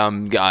fucking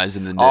dumb guys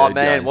and the nerd Oh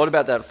man, guys. what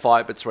about that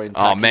fight between Oh,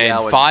 Pacquiao man,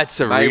 and fights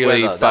are Mayweather?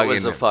 really That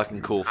was fucking- a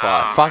fucking cool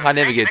fight. Fuck, I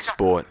never get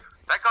sport.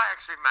 That guy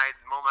actually made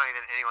more money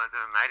than anyone's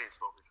ever made in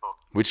sport before.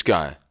 Which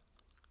guy?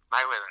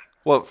 Mayweather.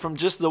 Well, from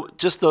just the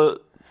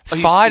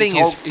his- Fighting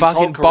his is whole- his whole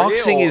fucking career,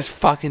 boxing or- is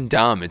fucking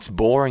dumb. It's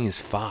boring as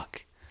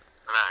fuck.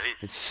 I know, it is.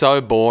 It's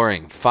so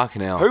boring.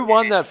 Fucking hell. Who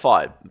won that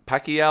fight?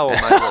 Pacquiao or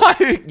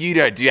Mayweather? You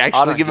don't. Do you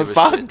actually don't give a give a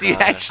fuck? shit. Do you No,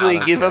 actually I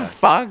don't give a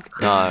fuck?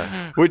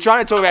 No. We're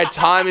trying to talk about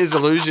time is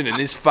illusion, and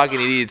this fucking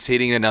idiot's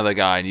hitting another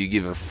guy, and you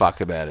give a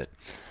fuck about it.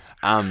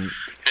 Yeah.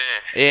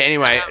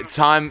 Anyway,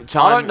 time.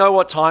 I don't know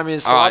what time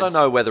is, so All I right, don't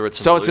know whether it's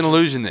an so it's an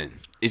illusion. illusion then.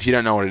 If you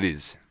don't know what it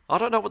is, I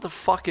don't know what the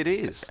fuck it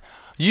is.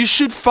 you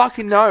should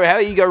fucking know. How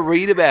about you go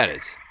read about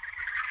it?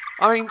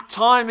 I mean,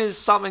 time is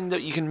something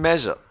that you can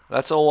measure.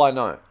 That's all I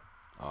know.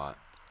 Alright.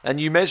 And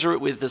you measure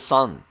it with the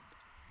sun.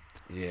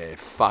 Yeah,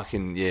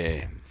 fucking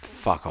yeah.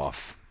 Fuck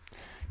off.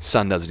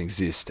 Sun doesn't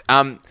exist.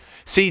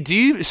 See, do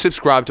you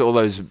subscribe to all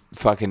those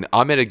fucking?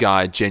 I met a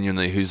guy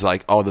genuinely who's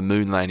like, "Oh, the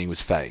moon landing was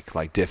fake."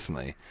 Like,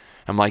 definitely.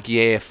 I'm like,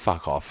 yeah,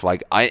 fuck off.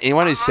 Like,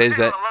 anyone who says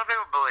that, A lot of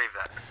people believe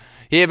that.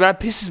 yeah, but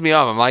it pisses me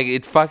off. I'm like,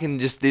 it fucking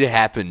just did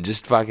happen.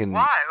 Just fucking.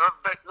 Why?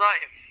 But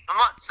like, I'm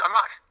not.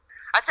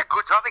 That's a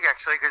good topic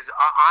actually, because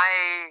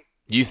I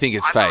You think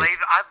it's I fake?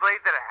 believe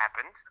that it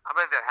happened. I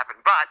believe that it happened,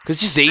 but 'Cause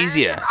it's just there is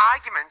easier. some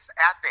arguments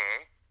out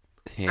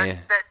there Yeah.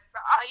 that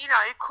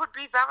it could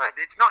be valid.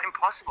 It's not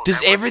impossible. Does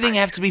That would everything make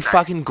have to be it safe.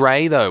 fucking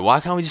grey though?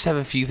 Why can't we just have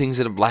a few things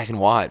that are black and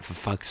white for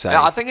fuck's sake?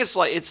 Yeah, I think it's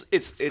like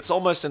it's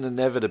almost an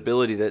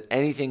inevitability that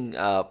anything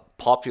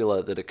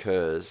popular that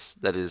occurs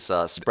that is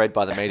spread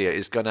by the media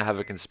is going to have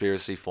a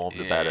conspiracy formed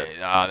about it.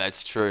 Oh,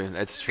 that's true.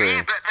 That's true.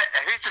 Yeah, but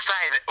who's to say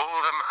that all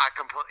of them are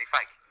completely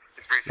fake?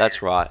 Conspiracy That's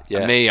theories? right.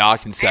 Yeah. Me, I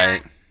can say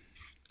it.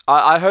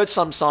 I heard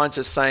some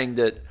scientists saying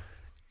that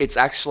it's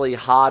actually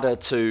harder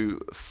to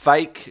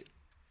fake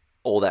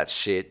all that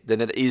shit than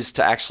it is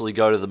to actually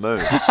go to the moon.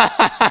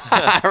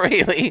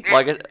 Really?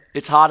 Like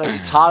it's harder.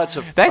 It's harder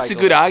to. That's a fake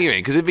good all- argument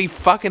because it'd be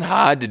fucking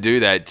hard to do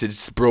that, to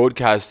just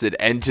broadcast it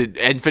and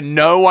for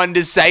no one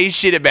to say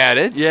shit about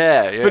it.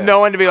 Yeah. For no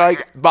one to be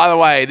like, by the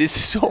way, this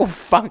is all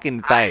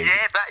fucking fake.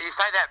 Yeah, but you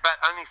say that, but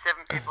only 7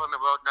 people in the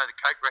world know the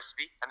Coke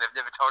recipe, and they've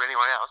never told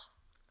anyone else.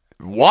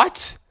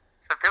 What?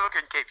 So people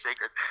can keep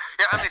secrets.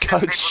 Yeah, only 7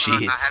 Coke people in the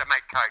world know shits. how to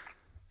make Coke.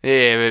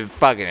 Yeah, but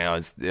fucking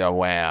hell,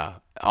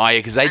 wow. Oh yeah,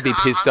 because they'd be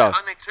pissed off.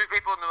 Only 2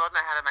 people in the world know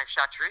how to make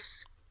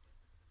chartreuse.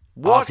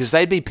 What? Because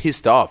they'd be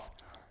pissed off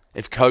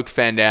if Coke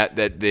found out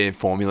that their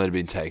formula had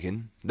been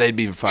taken. They'd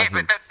be Yeah, fucking.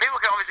 but people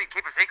can obviously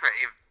keep a secret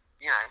if,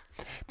 you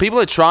know. People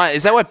are trying.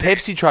 Is that what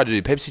Pepsi tried to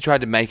do? Pepsi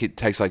tried to make it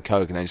taste like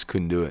Coke, and they just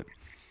couldn't do it.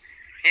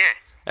 Yeah.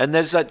 And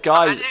there's that I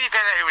guy. knew you found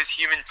out it was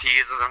human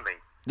tears or something.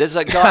 There's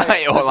that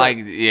guy. or there's like,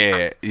 that-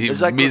 yeah,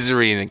 that-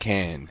 misery in a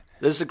can.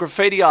 There's the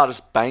graffiti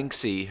artist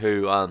Banksy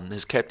who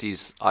has kept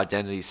his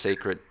identity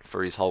secret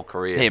for his whole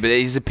career. Yeah, but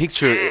there's a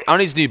picture on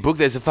his new book.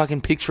 There's a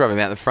fucking picture of him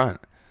out the front.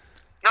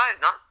 No,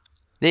 it's not.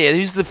 Yeah,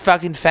 who's the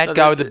fucking fat No,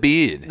 guy with the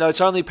beard? No, it's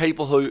only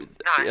people who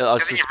No, are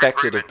because he's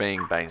suspected of recruitment.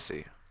 being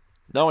Banksy.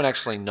 No one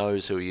actually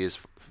knows who he is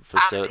for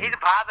certain. His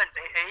apartment,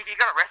 he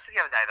got arrested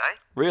the other day, though.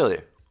 Really?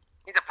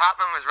 His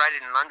apartment was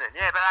raided in London.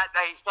 Yeah, but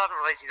they still haven't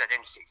released his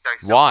identity. So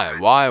he's still Why?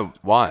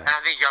 recruited. Why? And I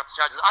think he got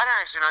charges. I don't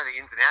actually know the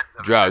ins and outs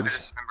of Drugs. it. I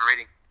just remember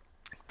reading.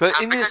 But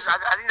in Because this,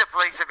 I think the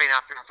police have been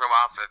after him for a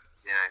while for,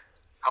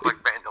 public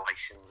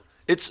vandalism.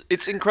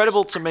 it's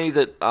incredible to me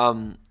that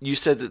you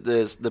said that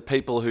there's the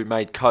people who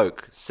made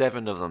Coke,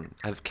 7 of them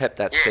have kept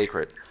that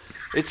secret.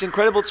 It's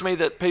incredible to me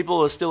that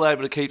people are still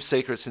able to keep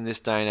secrets in this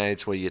day and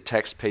age where you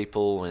text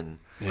people and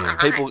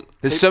people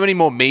There's so many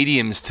more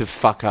mediums to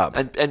fuck up.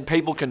 and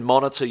people can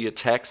monitor your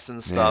texts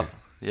and stuff.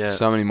 Yeah.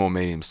 So many more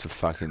mediums to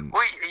fucking.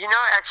 Well,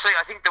 actually,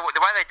 I think the way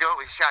they do it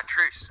with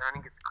chartreuse, I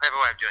think it's a clever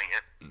way of doing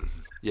it.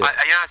 Yeah.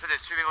 I said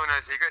there's 2 people who know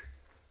the secret.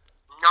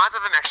 Neither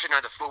of them actually know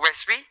the full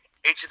recipe.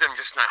 Each of them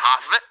just know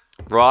half of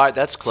it. Right,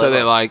 that's clever.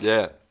 they're like-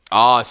 yeah.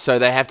 Oh, so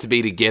they have to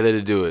be together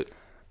to do it.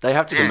 They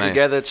have to be mate.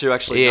 together to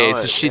actually know Yeah,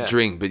 it's a it, shit yeah.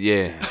 drink, but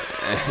yeah.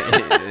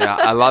 Yeah,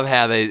 I love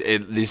how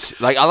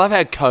I love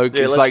how Coke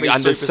Yeah, is let's like be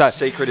under super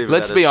so. secretive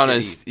Let's about be a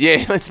honest.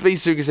 Yeah, let's be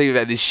super secretive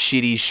about this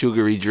shitty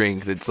sugary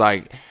drink that's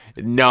like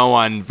no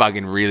one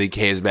fucking really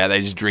cares about it.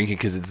 They just drink it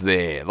because it's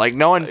there. Like,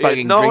 no one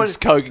fucking no drinks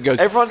one- Coke and goes,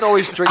 Everyone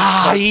always drinks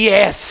Coke.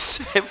 yes,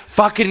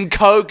 fucking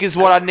Coke is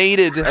what I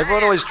needed.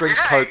 Everyone always drinks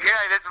Yeah, Coke.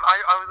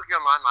 I was looking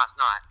online last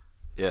night,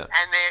 Yeah.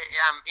 and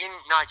they're in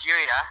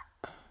Nigeria.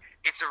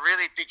 It's a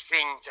really big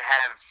thing to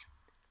have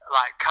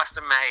like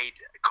custom-made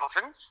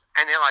coffins,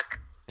 and they're like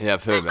Yeah,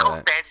 I've heard they're about called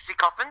that. fantasy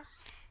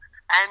coffins.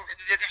 And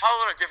there's a whole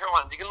lot of different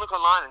ones. You can look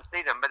online and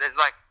see them, but there's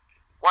like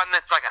one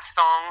that's like a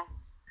thong,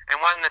 and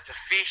one that's a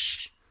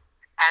fish,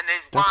 and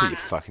there's Don't put one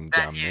your fucking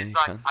that gum is there,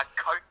 like cunt. a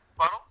Coke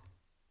bottle.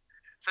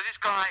 So this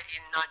guy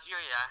in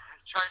Nigeria has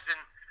chosen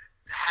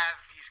to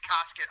have his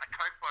casket a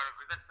Coke bottle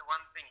because that's the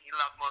one thing he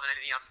loved more than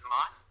anything else in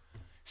life.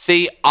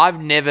 See,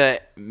 I've never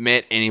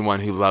met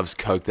anyone who loves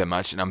Coke that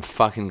much, and I'm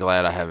fucking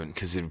glad I haven't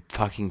because it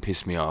fucking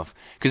pissed me off.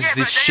 Because it's but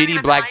this they don't shitty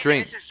even black make-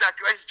 drink. This is a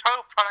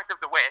total product of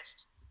the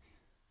West.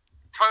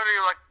 Totally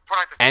like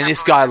product of And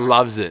this guy capitalism.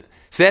 loves it.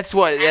 So that's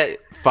what.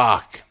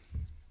 Fuck.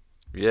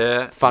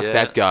 Yeah. Fuck yeah.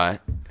 that guy.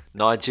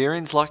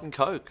 Nigerians liking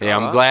Coke. Yeah,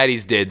 I'm alright. glad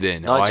he's dead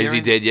then. Oh, is he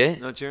Nigerians- dead yet?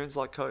 Nigerians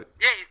like Coke.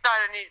 Yeah, he's died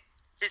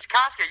in his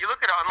casket. You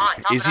look at it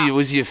online. Is he?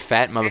 Was he a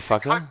fat It's a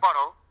motherfucker? Coke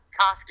bottle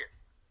casket.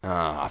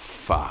 Oh,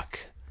 fuck.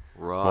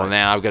 Right. Well,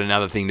 now I've got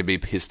another thing to be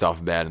pissed off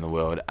about in the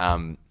world. Why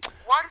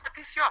does it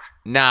piss you off?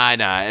 No,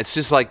 it's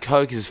just like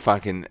Coke is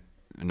fucking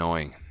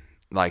annoying.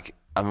 Like,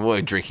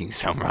 we're drinking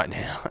some right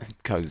now.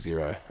 Coke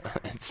Zero.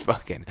 It's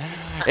fucking...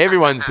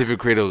 Everyone's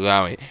hypocritical,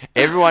 aren't we?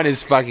 Everyone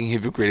is fucking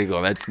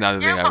hypocritical. That's another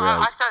thing I well,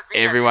 realized. started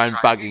thinking about Everyone this,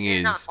 right? fucking Here's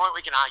is. another point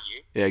we can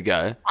argue. Yeah,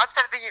 go. I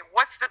started thinking,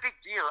 what's the big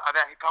deal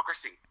about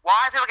hypocrisy? Why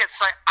do people get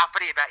so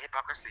uppity about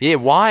hypocrisy? Yeah,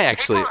 why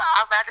actually? People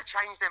are allowed to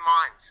change their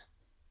minds.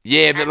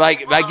 Yeah, but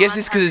like, I guess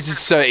it's because it's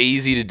just so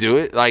easy to do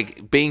it.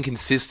 Like, being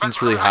consistent's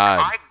really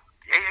hard.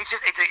 It's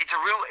a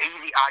real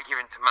easy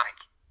argument to make,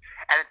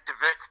 and it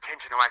diverts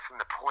attention away from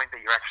the point that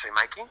you're actually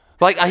making.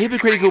 Like, are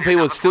hypocritical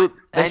people still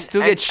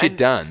get shit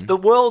done? The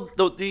world,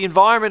 the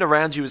environment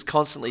around you is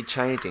constantly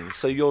changing,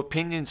 so your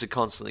opinions are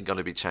constantly going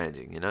to be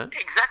changing. You know.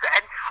 Exactly,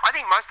 and I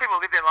think most people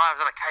live their lives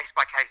on a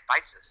case-by-case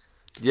basis.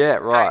 Yeah.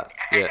 Right.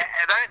 So, Yeah.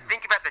 I don't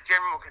think about the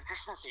general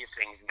consistency of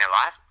things in their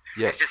life.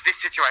 Yeah. It's just this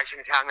situation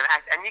is how I'm going to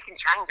act, and you can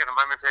change on a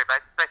momentary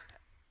basis. So,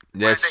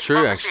 That's the true,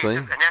 hypocrisy actually.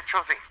 is just a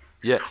natural thing.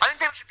 Yeah. I think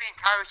people should be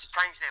encouraged to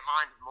change their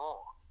minds more.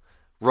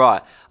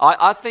 Right.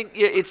 I think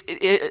it's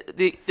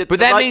But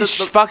that means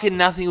fucking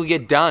nothing will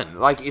get done.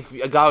 Like, if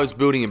a guy was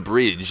building a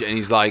bridge and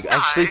he's like,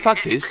 actually,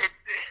 fuck this.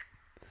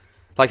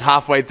 Like,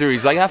 halfway through,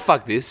 he's like,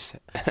 fuck this.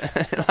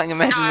 Like,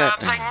 imagine No, that.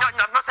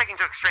 I'm not taking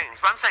to extremes,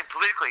 but I'm saying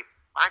politically,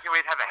 I think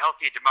we'd have a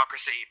healthier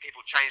democracy if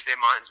people change their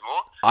minds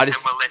more and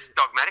were less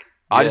dogmatic.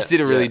 I just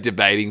did a really yeah.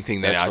 debating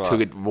thing that That's I took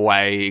right. it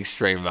way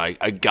extreme. Like,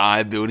 a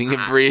guy building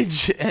a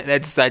bridge.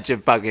 That's such a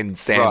fucking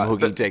Sam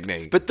hooking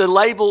technique. But the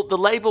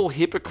label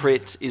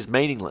hypocrite is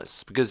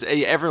meaningless because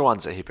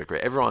everyone's a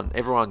hypocrite.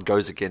 Everyone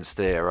goes against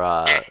their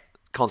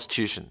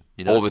constitution.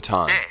 You know, all the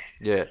time.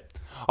 Yeah.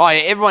 Oh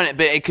yeah, everyone.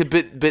 But it could.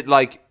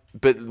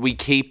 But we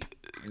keep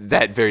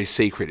that very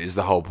secret. Is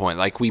the whole point.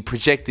 Like, we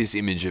project this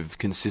image of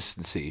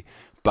consistency,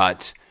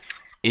 but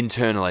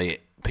internally,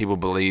 people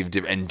believe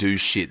and do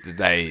shit that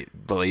they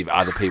believe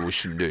other people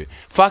shouldn't do.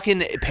 Fucking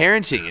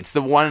parenting. It's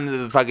one of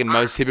the fucking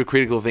most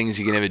hypocritical things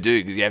you can ever do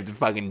because you have to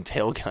fucking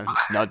tell cunts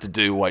not to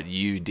do what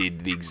you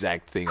did the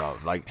exact thing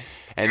of. Like,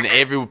 and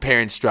every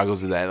parent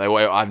struggles with that. Like,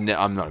 well, I'm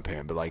not a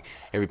parent, but like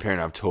every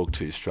parent I've talked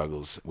to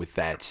struggles with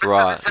that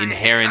Right.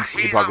 inherent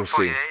Here's one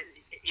for hypocrisy.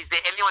 you. Is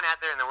there anyone out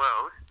there in the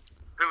world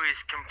who is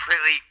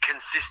completely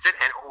consistent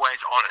and always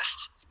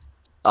honest?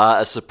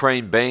 A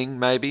supreme being,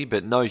 maybe,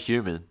 but no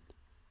human.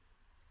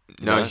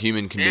 No know?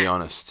 human can be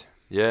honest.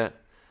 Yeah.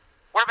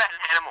 What about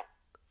an animal?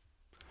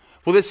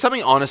 Well, there's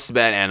something honest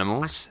about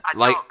animals. A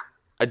Like, dog.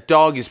 a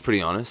dog is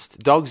pretty honest.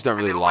 Dogs don't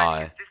really They're always lie.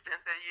 consistent.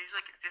 They're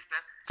usually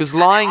consistent. Because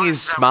And they're lying honest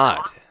is about smart.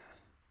 what they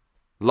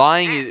want.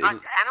 Lying Yeah, is...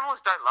 like, animals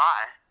don't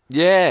lie.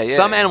 Yeah.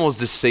 Some animals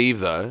deceive,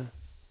 though.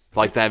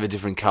 Like, they have a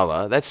different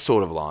colour. That's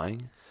sort of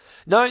lying.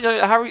 No,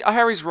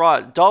 Harry's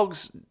right.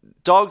 Dogs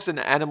and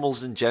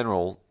animals in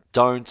general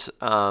don't.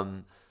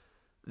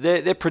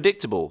 They're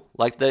predictable.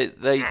 Like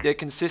they're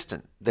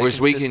consistent. They're Whereas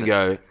we can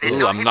consistent.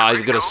 go, ooh, I'm not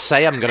even going to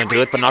say I'm going to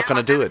do it, but not going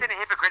to do it. I've never seen a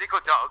hypocritical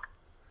dog.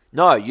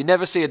 No, you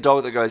never see a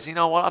dog that goes, you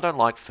know what? I don't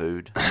like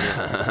food.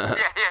 Yeah,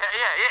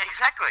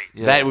 exactly.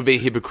 Yeah. That would be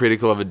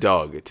hypocritical of a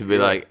dog. To be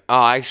like,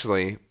 oh,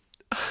 actually...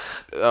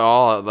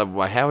 Oh,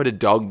 how would a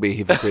dog be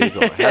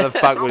hypocritical? How the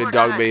fuck would a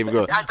dog be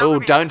hypocritical? Oh,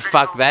 don't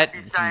fuck that.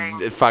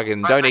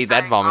 Fucking don't eat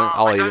that vomit.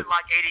 I'll eat it.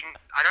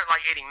 I don't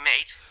like eating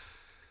meat,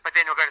 but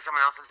then you'll go to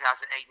someone else's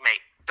house and eat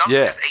meat. Dogs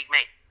Yeah. just eat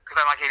meat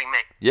because they like eating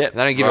meat. Yeah,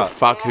 They don't give a right.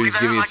 fuck Or who's if they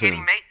giving don't it like to eating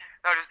them. meat,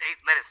 they'll just eat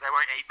lettuce. They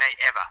won't eat meat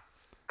ever.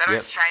 They don't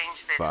Yep. change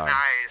their Fuck.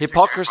 scenarios.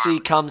 Hypocrisy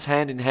comes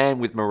hand in hand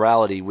with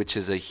morality, which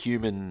is a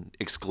human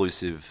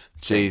exclusive.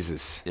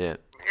 Jesus. Yeah.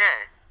 Yeah.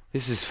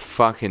 This is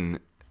fucking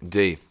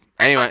deep.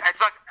 Anyway, It's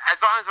like as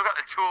long as we've got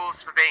the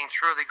tools for being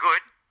truly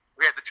good,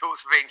 we have the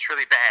tools for being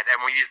truly bad, and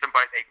we'll use them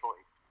both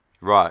equally.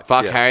 Right.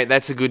 fuck, yeah. Harry,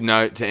 that's a good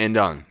note to end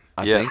on,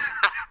 I Yeah. think.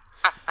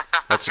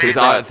 That's Because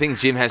good. I think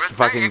Jim has to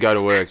fucking go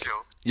to work.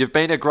 You've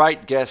been a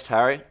great guest,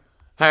 Harry.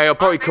 Hey, I'll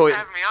probably Thanks call for you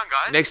having me on,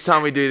 guys. next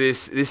time we do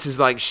this. This is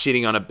like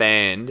shitting on a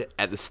band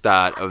at the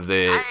start of the.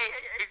 Hey,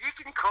 if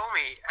you can call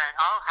me,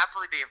 I'll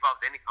happily be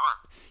involved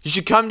anytime. You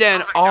should come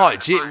down. I'm gonna Oh, do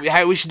it. gee,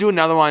 hey, we should do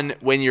another one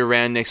when you're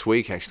around next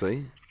week. Actually,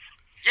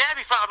 Yeah, it'd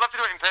be fun. I'd love to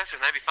do it in person.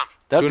 That'd be fun.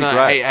 That'd be Do you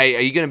great. Hey,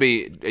 are you going to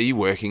be? Are you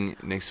working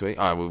next week?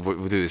 All right,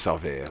 we'll do this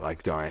off air.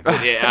 Like, don't worry.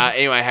 But yeah.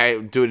 Anyway, hey,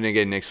 do it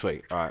again next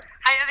week. All right.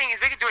 Hey, the thing is,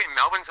 we could do it in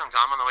Melbourne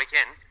sometime on the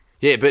weekend.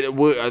 Yeah,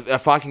 but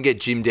if I can get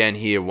Jim down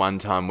here one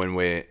time when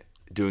we're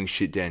doing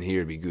shit down here,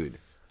 it'd be good.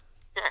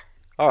 Yeah.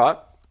 All right.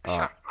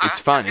 It's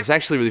fun. It's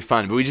actually really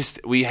fun. But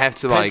we have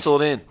to like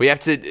Pencil it in. We have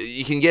to.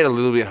 You can get a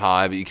little bit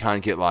high, but you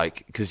can't get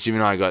like because Jim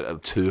and I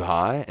got too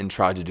high and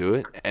tried to do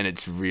it, and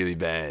it's really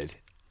bad.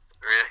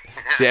 Really?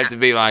 So you have to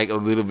be like a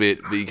little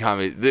bit, but you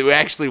can't be. We're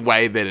actually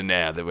way better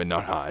now that we're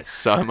not high.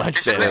 So much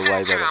You should better.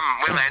 listen to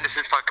Will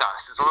Anderson's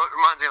podcast. It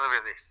reminds me a little bit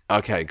of this.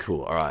 Okay,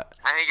 cool. All right.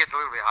 And he gets a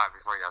little bit high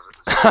before he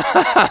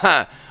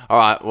does it. All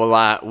right.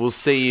 Well, we'll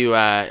see you.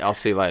 I'll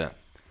see you later.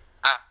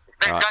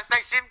 Thanks, Right. guys.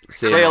 Thanks, Jim.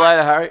 See See you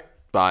later, Harry.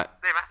 Bye.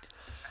 See you, mate.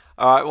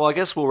 All right. Well, I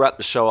guess we'll wrap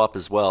the show up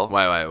as well.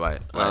 Wait.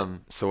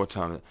 So what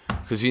time?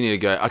 Because you need to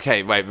go.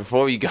 Okay, wait.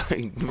 Before you go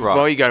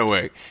to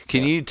work,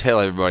 can you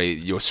tell everybody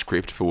your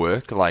script for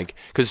work? Like,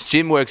 because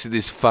Jim works at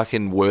this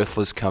fucking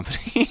worthless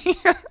company.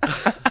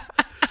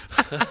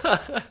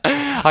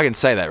 I can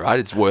say that, right?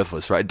 It's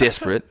worthless, right?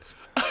 Desperate.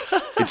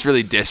 It's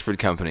really desperate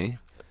company.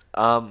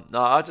 No,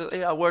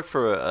 I work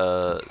for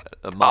a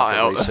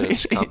market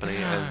research company,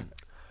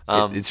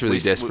 and It's really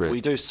desperate.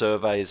 We do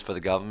surveys for the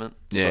government.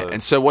 Yeah. So,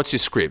 And so, what's your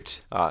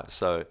script? all right.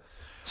 So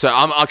So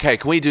I'm okay.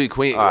 Can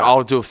we?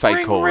 I'll do a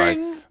fake call, right?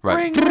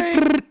 Right.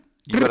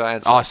 you got to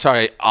answer. Oh,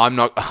 sorry. I'm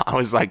not. I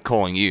was like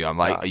calling you. I'm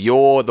like,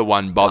 you're the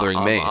one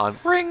bothering me.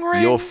 Ring.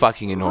 You're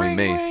fucking annoying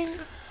me.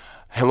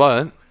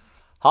 Hello.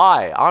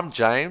 Hi, I'm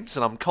James,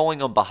 and I'm calling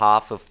on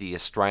behalf of the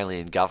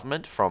Australian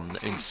government from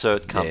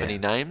insert company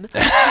name.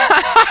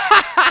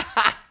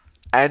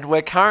 And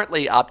we're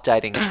currently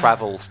updating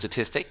travel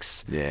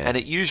statistics, Yeah. and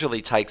it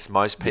usually takes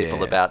most people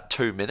Yeah. about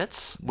 2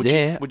 minutes.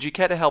 Yeah. Would you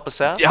care to help us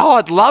out? Oh,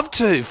 I'd love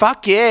to.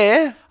 Fuck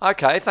yeah.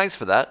 Okay, thanks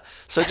for that.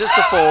 So just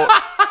before...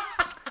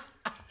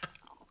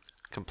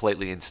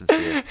 Completely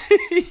insincere.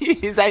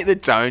 Is that the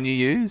tone you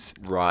use?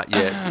 Right,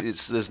 yeah.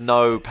 There's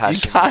no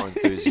passion can't- or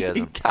enthusiasm.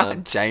 you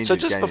can't change So it,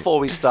 just can you? before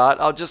we start,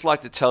 I'd just like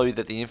to tell you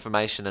that the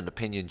information and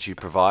opinions you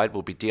provide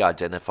will be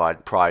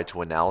de-identified prior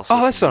to analysis.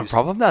 Oh, that's and not a use-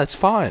 problem. No, it's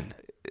fine.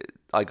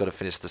 I got to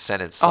finish the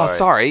sentence. Oh,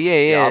 sorry.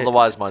 Yeah.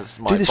 Otherwise, my do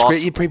the boss.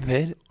 script. You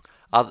pre-prepared.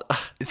 oth-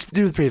 It's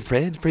do the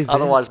pre-prepared.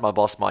 Otherwise, my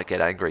boss might get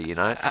angry. You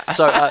know.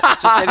 So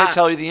just need to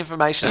tell you the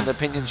information and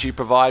opinions you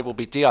provide will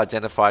be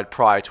de-identified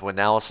prior to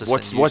analysis.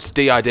 what's and use- what's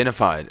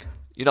de-identified?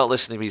 You're not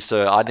listening to me,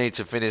 sir. I need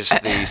to finish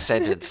the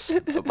sentence.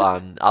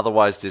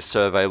 Otherwise, this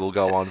survey will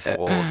go on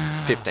for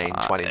 15,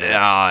 20 minutes.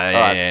 Yeah,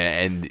 All right.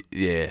 and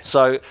yeah.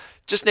 So,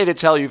 just need to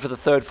tell you for the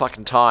third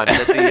fucking time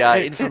that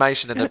the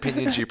information and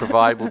opinions you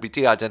provide will be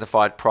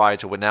de-identified prior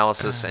to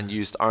analysis and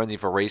used only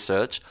for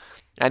research.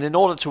 And in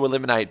order to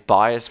eliminate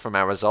bias from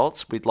our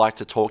results, we'd like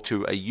to talk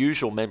to a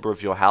usual member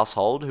of your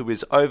household who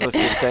is over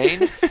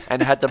 15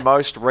 and had the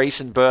most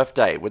recent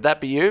birthday. Would that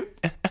be you?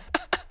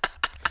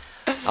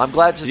 I'm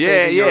glad to see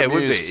that you're it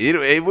would amused. be.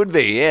 It would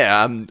be.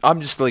 Yeah.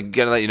 I'm just like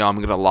gonna let you know I'm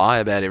gonna lie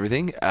about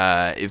everything.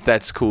 If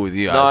that's cool with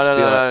you. I just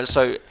feel like- No.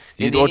 So,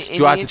 in or the, do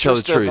in I the have to tell the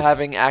interest of truth?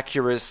 having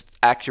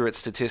accurate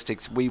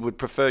statistics, we would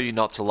prefer you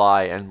not to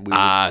lie, and we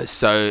would,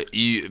 So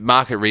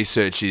market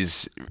research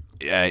is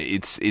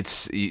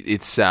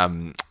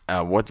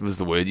what was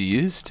the word you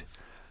used?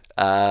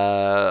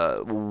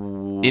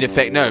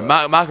 Ineffective. No,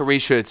 market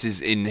research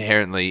is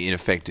inherently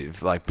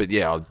ineffective. Like, but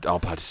yeah, I'll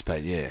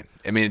participate. Yeah,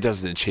 I mean it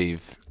doesn't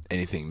achieve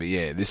anything, but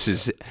yeah, this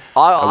is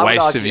I a would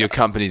waste of argue- your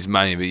company's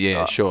money. But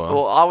yeah, sure.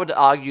 Well, I would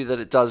argue that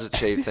it does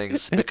achieve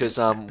things because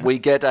we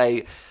get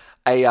a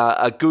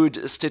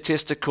good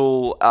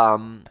statistical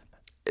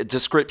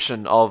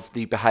description of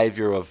the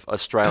behaviour of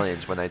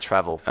Australians when they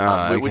travel, which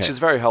okay. is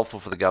very helpful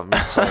for the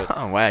government. So,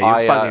 Oh, wow,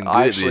 you're fucking good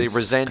I at actually this.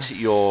 resent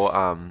your.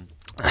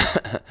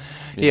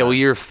 Yeah, well,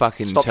 you're a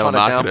fucking Stop trying to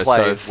telemarketer,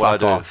 downplay so what I fuck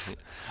do. off.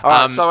 All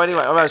right. So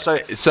anyway, all right. So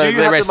So do you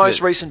the have rest the of most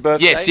it- recent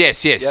birthday?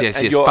 Yes.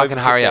 And you're Fucking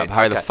over hurry 15. up.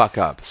 Hurry the Okay. fuck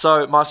up.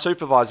 So my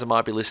supervisor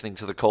might be listening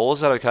to the call. Is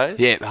that okay?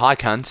 Yeah, hi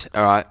cunt.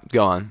 All right,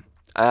 go on.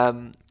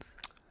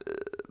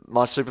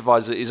 My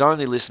supervisor is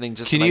only listening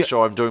just Can to make you-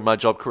 sure I'm doing my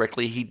job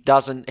correctly. He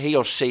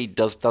or she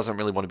doesn't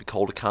really want to be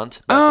called a cunt.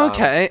 But,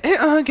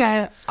 Oh,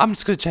 okay. I'm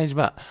just gonna change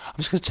my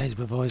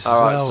voice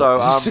All right, as well,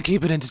 so, just to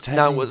keep it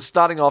entertaining. Now,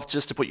 starting off,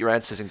 just to put your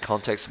answers in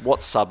context,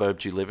 what suburb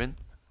do you live in?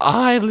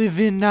 I live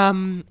in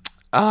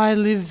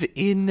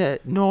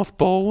North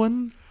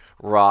Balwyn.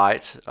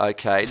 Right.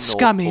 Okay.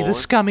 Scummy, North the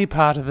Bourne. scummy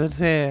part of it.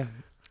 There,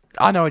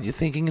 I know what you're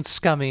thinking. It's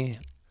scummy.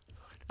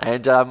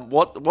 And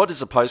what is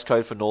the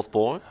postcode for North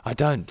Bourne? I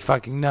don't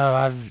fucking know.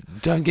 I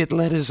don't get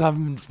letters.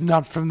 I'm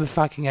not from the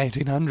fucking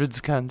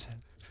 1800s, cunt.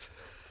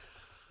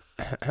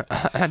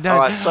 I don't. All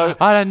right, so-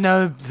 I don't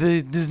know.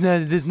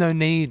 There's no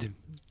need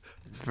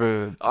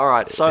for. All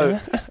right. So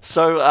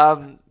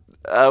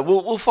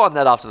We'll find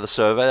that after the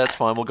survey. That's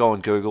fine. We'll go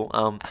on Google.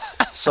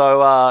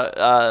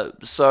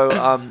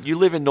 You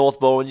live in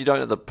Northbourne. You don't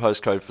know the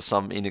postcode for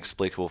some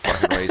inexplicable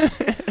fucking reason.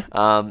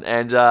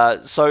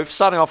 So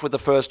starting off with the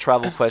first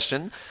travel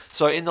question.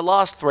 So in the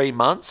last 3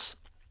 months,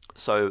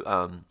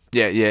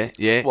 Yeah.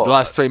 What? The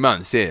last 3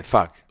 months, yeah,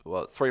 fuck.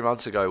 well, 3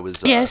 months ago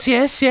was Yes. So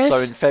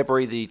in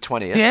February the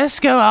 20th. Yes,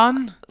 go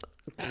on.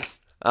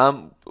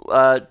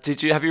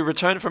 Have you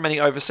returned from any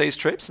overseas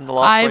trips in the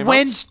last 3 I months?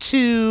 went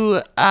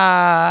to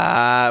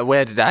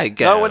where did I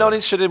go? No, we're not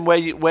interested in where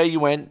you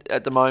went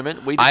at the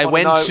moment. We just I want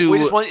went to know, to- we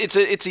just want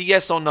it's a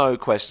yes or no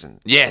question.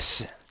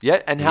 Yes.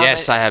 Yeah, and how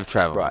Yes, many, I have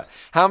travelled. Right.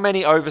 How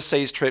many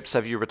overseas trips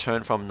have you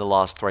returned from in the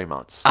last 3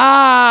 months? 3.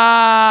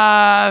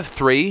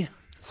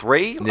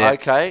 3? Yeah.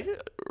 Okay.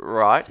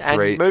 Right. And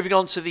 3. moving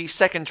on to the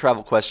second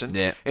travel question.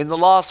 Yeah. In the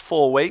last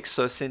 4 weeks,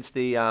 so since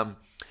the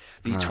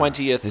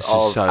 20th This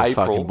of is so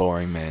April, fucking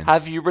boring, man.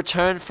 have you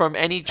returned from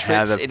any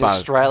trips the in fuck?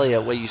 Australia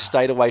where you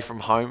stayed away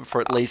from home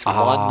for at least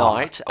one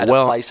night at a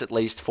well- place at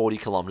least 40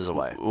 kilometres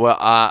away? Well,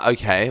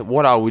 okay.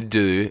 What I would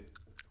do,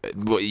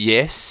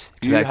 yes,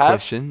 to You that have?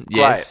 question. Great.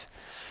 Yes.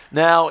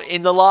 Now,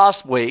 in the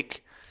last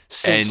week,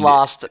 since And-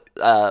 last,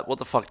 what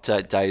the fuck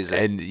day is it?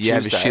 And you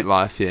have a Tuesday. shit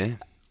life, yeah.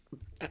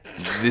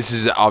 This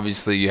is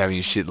obviously you having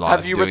a shit life.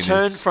 Have you doing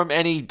returned this. from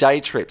any day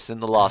trips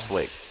in the last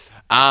week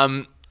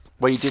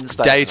where you didn't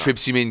stay? Day overnight?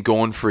 trips? You mean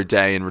gone for a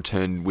day and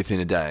returned within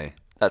a day?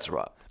 That's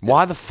right.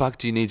 Why the fuck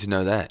do you need to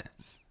know that?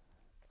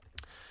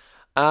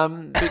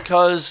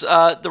 Because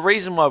the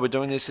reason why we're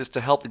doing this is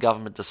to help the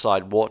government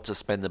decide what to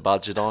spend the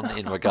budget on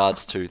in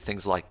regards to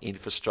things like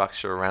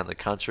infrastructure around the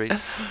country.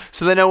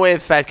 So they know where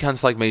fat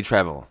cunts like me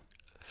travel.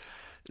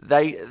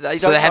 They don't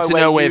So they have to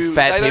know where you,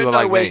 fat they don't people know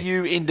like where me,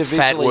 you fat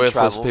individually worthless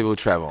travel. people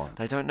travel.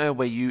 They don't know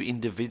where you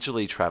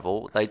individually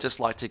travel. They just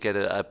like to get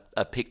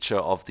a picture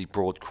of the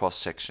broad cross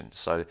section.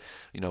 So,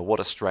 what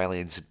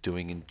Australians are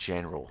doing in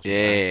general. Yeah,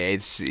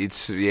 it's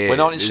yeah. We're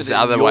not There's interested in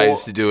other your-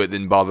 ways to do it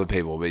than bother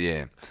people, but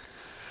yeah.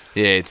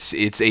 Yeah,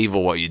 it's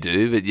evil what you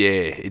do, but yeah,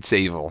 it's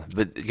evil.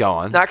 But go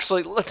on.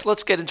 Actually,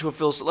 let's get into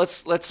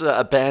let's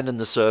abandon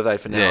the survey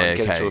for now Yeah, and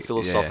get okay, into a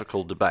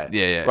philosophical debate.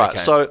 Yeah, Right. okay.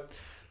 So,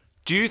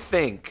 do you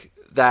think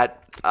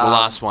that The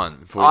last one.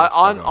 before we fuck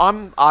off.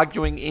 I'm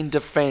arguing in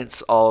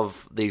defense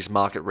of these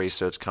market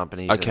research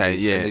companies. Okay, and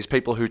these, yeah. and these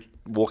people who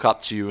walk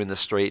up to you in the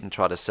street and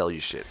try to sell you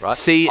shit. Right.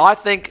 See- I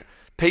think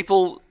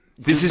people.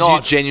 This do is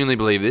not, you genuinely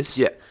believe this?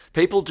 Yeah.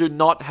 People do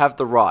not have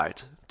the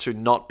right to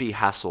not be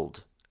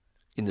hassled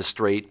in the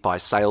street by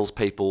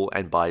salespeople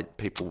and by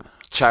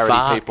charity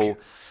Fuck. people.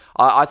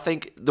 I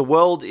think the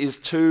world is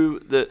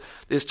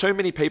there's too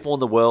many people in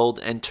the world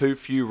and too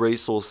few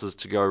resources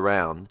to go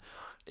around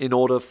in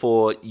order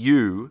for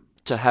you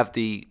to have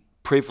the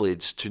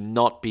privilege to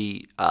not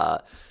be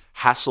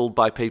hassled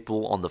by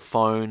people on the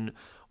phone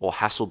or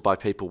hassled by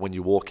people when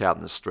you walk out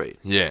in the street.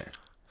 Yeah.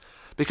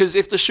 Because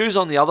if the shoe's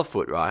on the other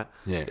foot, right?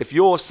 Yeah. If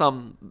you're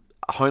some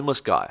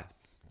homeless guy,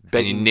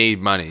 And you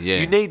need money, yeah.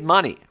 you need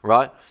money,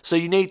 right? So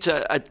you need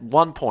to, at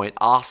one point,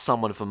 ask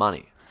someone for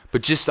money.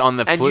 But just on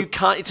the And you flip,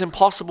 can't, it's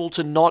impossible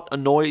to not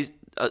annoy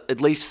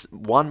at least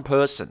one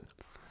person.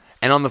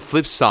 and on the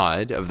flip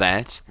side of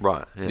that,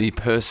 Right, yeah. the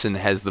person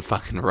has the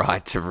fucking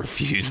right to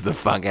refuse the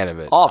fuck out of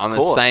it. Oh, of on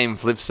course. the same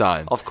flip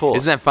side. Of course.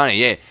 Isn't that funny?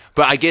 Yeah.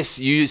 But I guess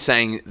you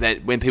saying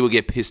that when people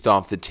get pissed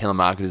off that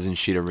telemarketers and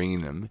shit are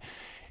ringing them,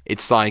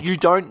 it's like You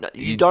don't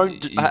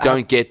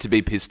get to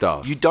be pissed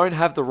off. You don't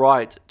have the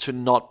right to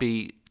not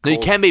be. No, you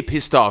called- can be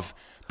pissed off,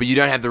 but you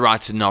don't have the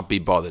right to not be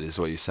bothered, is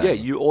what you're saying. Yeah,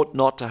 you ought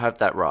not to have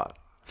that right.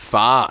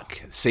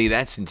 Fuck. See,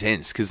 that's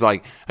intense. Because, I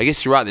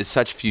guess you're right. There's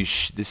such few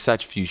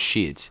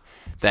shit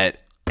that,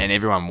 and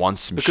everyone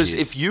wants some Because shit.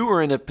 if you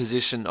were in a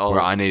position of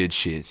where I needed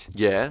shit.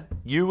 yeah,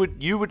 you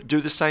would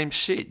do the same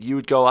shit. You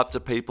would go up to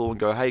people and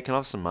go, "Hey, can I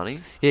have some money?"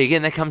 Yeah,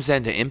 again, that comes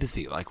down to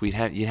empathy. Like you'd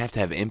have to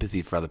have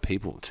empathy for other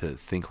people to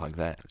think like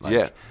that. Like,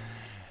 Yeah.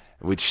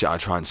 Which I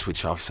try and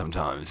switch off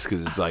sometimes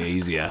because it's like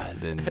easier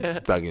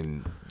than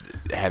fucking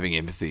having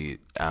empathy.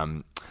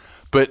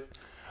 But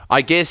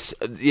I guess,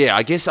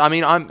 I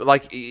mean, I'm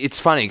like, it's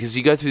funny because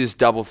you go through this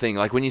double thing.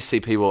 Like when you see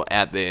people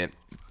out there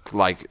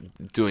like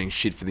doing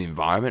shit for the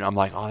environment, I'm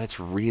like, oh, that's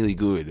really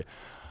good.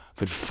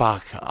 But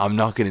fuck, I'm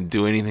not gonna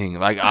do anything.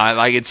 Like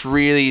it's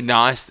really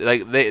nice.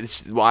 Like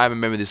I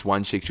remember this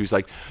one chick. She was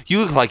like, "You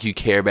look like you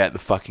care about the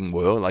fucking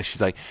world." Like she's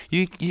like,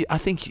 I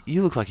think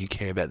you look like you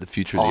care about the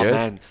future of Oh the earth."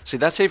 man, see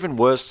that's even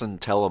worse than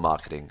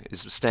telemarketing.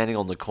 Is standing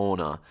on the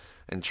corner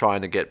and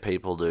trying to get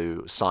people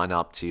to sign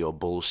up to your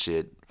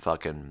bullshit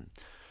fucking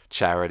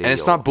charity. And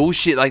it's not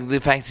bullshit. Like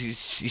the fact that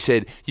she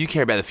said, "You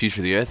care about the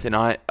future of the earth," and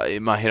I,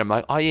 in my head, I'm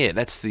like, "Oh yeah,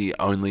 that's the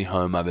only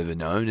home I've ever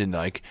known," and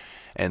like.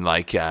 And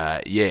like,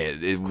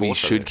 we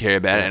should care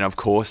about it. And of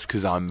course,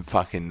 because I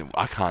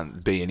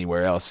can't be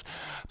anywhere else,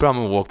 but I'm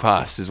gonna walk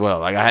past as well.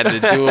 Like I had to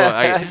do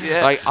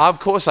it. Like of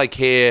course I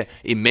care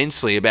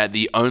immensely about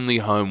the only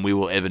home we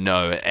will ever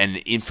know,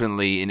 and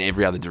infinitely in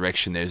every other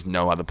direction. There's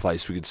no other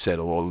place we could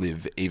settle or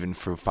live, even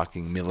for a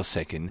fucking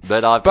millisecond.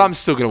 But I'm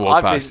still gonna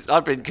walk past.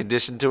 I've been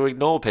conditioned to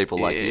ignore people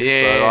like you,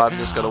 so I'm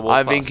just gonna walk.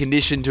 I've been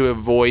conditioned to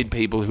avoid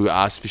people who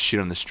ask for shit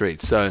on the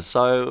street. So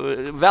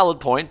valid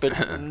point,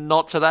 but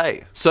not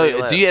today.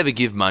 So do you ever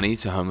give money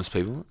to homeless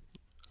people?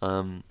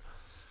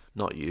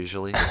 Not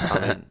usually. I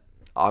mean,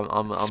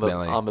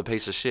 I'm a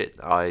piece of shit.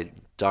 I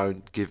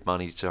don't give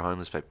money to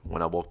homeless people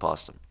when I walk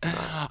past them. So.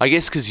 I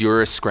guess because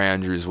you're a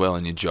scrounger as well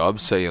in your job,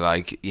 so you're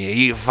like,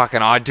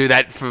 I do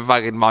that for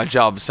fucking my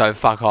job, so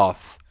fuck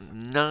off.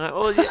 No,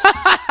 well, yeah.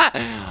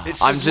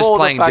 I'm just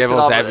playing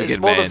devil's advocate, It's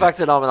more man. the fact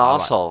that I'm an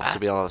asshole, to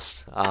be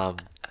honest.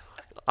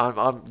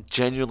 I'm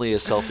genuinely a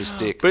selfish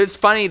dick. But it's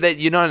funny that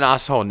you're not an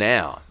asshole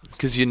now.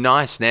 Because you're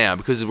nice now,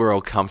 because we're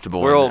all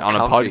comfortable on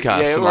a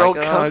podcast. Yeah, we're all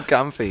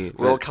comfy.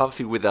 We're all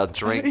comfy with our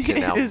drink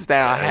and our... Just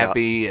our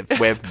happy,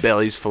 with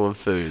bellies full of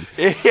food.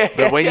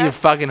 But when you're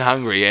fucking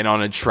hungry and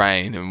on a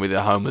train and with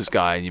a homeless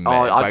guy and you're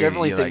mad, I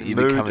definitely think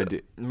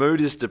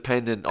mood is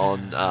dependent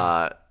on...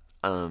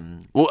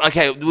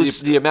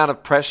 the amount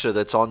of pressure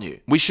that's on you.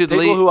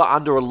 People who are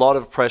under a lot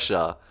of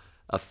pressure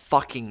are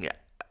fucking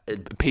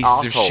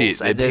pieces of shit.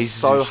 And they're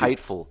so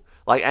hateful.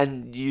 Like,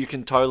 and you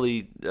can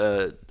totally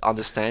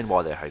understand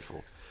why they're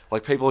hateful.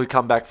 Like people who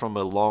come back from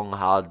a long,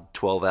 hard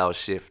 12-hour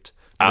shift.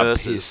 I'm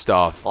pissed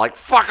off. Like,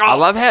 fuck off. I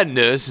love how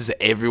nurses,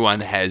 everyone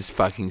has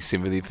fucking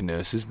sympathy for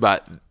nurses,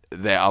 but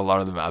a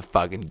lot of them are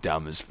fucking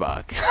dumb as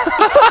fuck.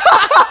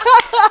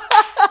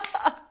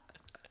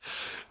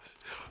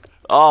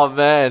 Oh,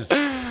 man.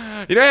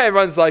 You know how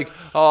everyone's like,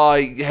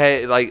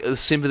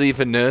 sympathy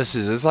for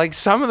nurses. It's like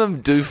some of them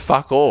do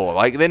fuck all.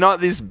 Like they're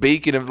not this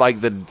beacon of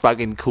like the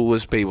fucking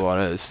coolest people on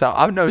earth. So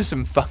I know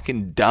some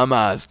fucking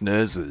dumbass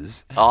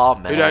nurses. Oh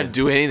man, who don't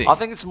do anything. I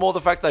think it's more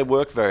the fact they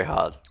work very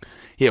hard.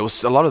 Yeah, well,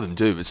 a lot of them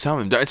do, but some of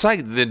them don't. It's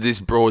like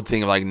this broad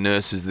thing of like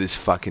nurses, this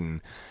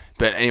fucking.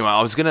 But anyway,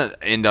 I was gonna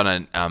end on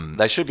a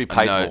They should be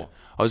paid more.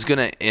 I was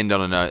gonna end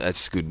on a note.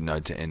 That's a good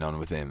note to end on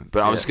with them.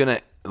 But I was gonna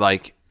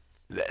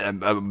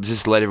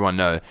just let everyone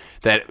know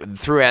that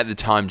throughout the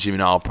time Jim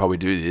and I will probably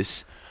do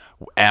this,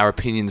 our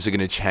opinions are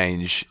going to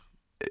change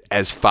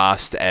as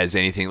fast as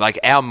anything. Like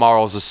our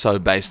morals are so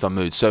based on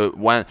mood. So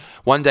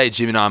one day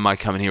Jim and I might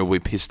come in here, we'll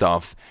be pissed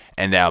off,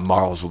 and our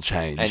morals will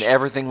change. And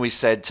everything we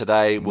said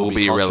today will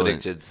be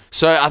irrelevant.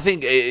 So I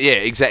think,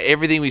 exactly.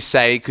 Everything we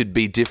say could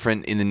be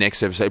different in the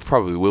next episode. It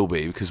probably will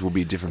be because we'll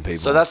be different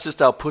people. So that's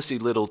just our pussy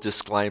little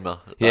disclaimer.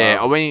 Yeah,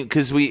 I mean,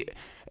 because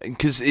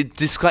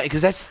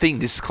that's the thing.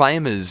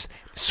 Disclaimers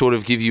sort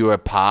of give you a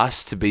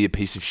pass to be a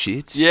piece of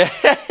shit. Yeah,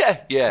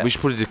 yeah. We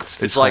should put a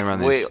disclaimer on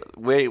this.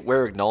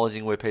 We're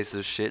acknowledging we're pieces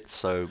of shit.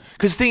 So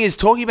because the thing is,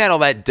 talking about all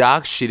that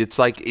dark shit, it's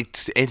like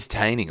it's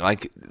entertaining.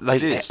 Like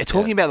it is,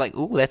 talking about like,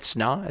 oh, that's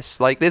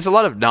nice. Like there's a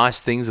lot of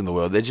nice things in the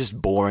world. They're just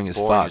boring as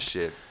fuck. As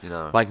shit, you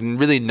know. Like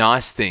really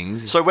nice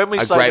things. So when we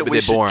are say great, that but we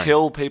they're should boring.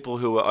 kill people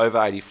who are over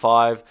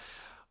 85.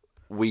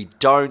 We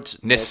don't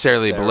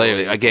necessarily believe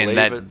it. Again,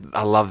 believe it.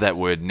 I love that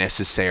word,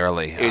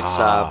 necessarily. It's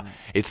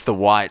it's the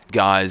white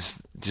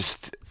guys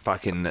just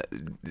fucking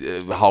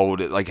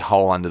hold it like a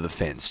hole under the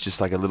fence, just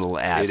like a little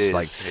out. It is.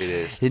 Like, it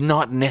is.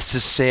 Not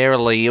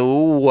necessarily.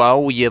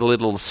 Oh, you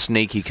little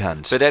sneaky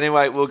cunt. But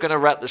anyway, we're gonna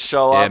wrap the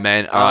show up. Yeah,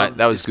 man. All right,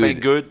 that was it's good.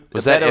 Been good.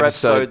 Was a that better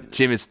episode?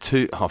 Jim, it's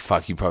 2. Oh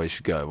fuck, you probably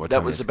should go. What that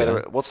time was is a it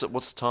better. go? What's the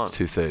time?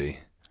 2:30.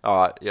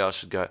 All right, yeah, I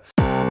should go.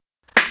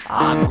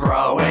 I'm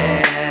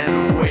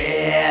growing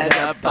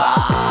weirder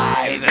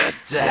by the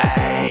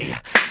day.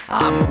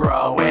 I'm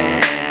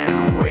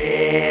growing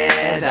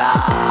weirder.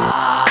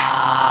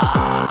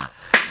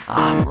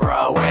 I'm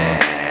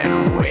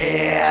growing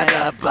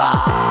weirder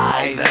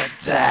by the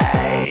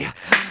day.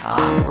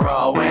 I'm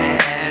growing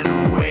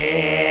weirder.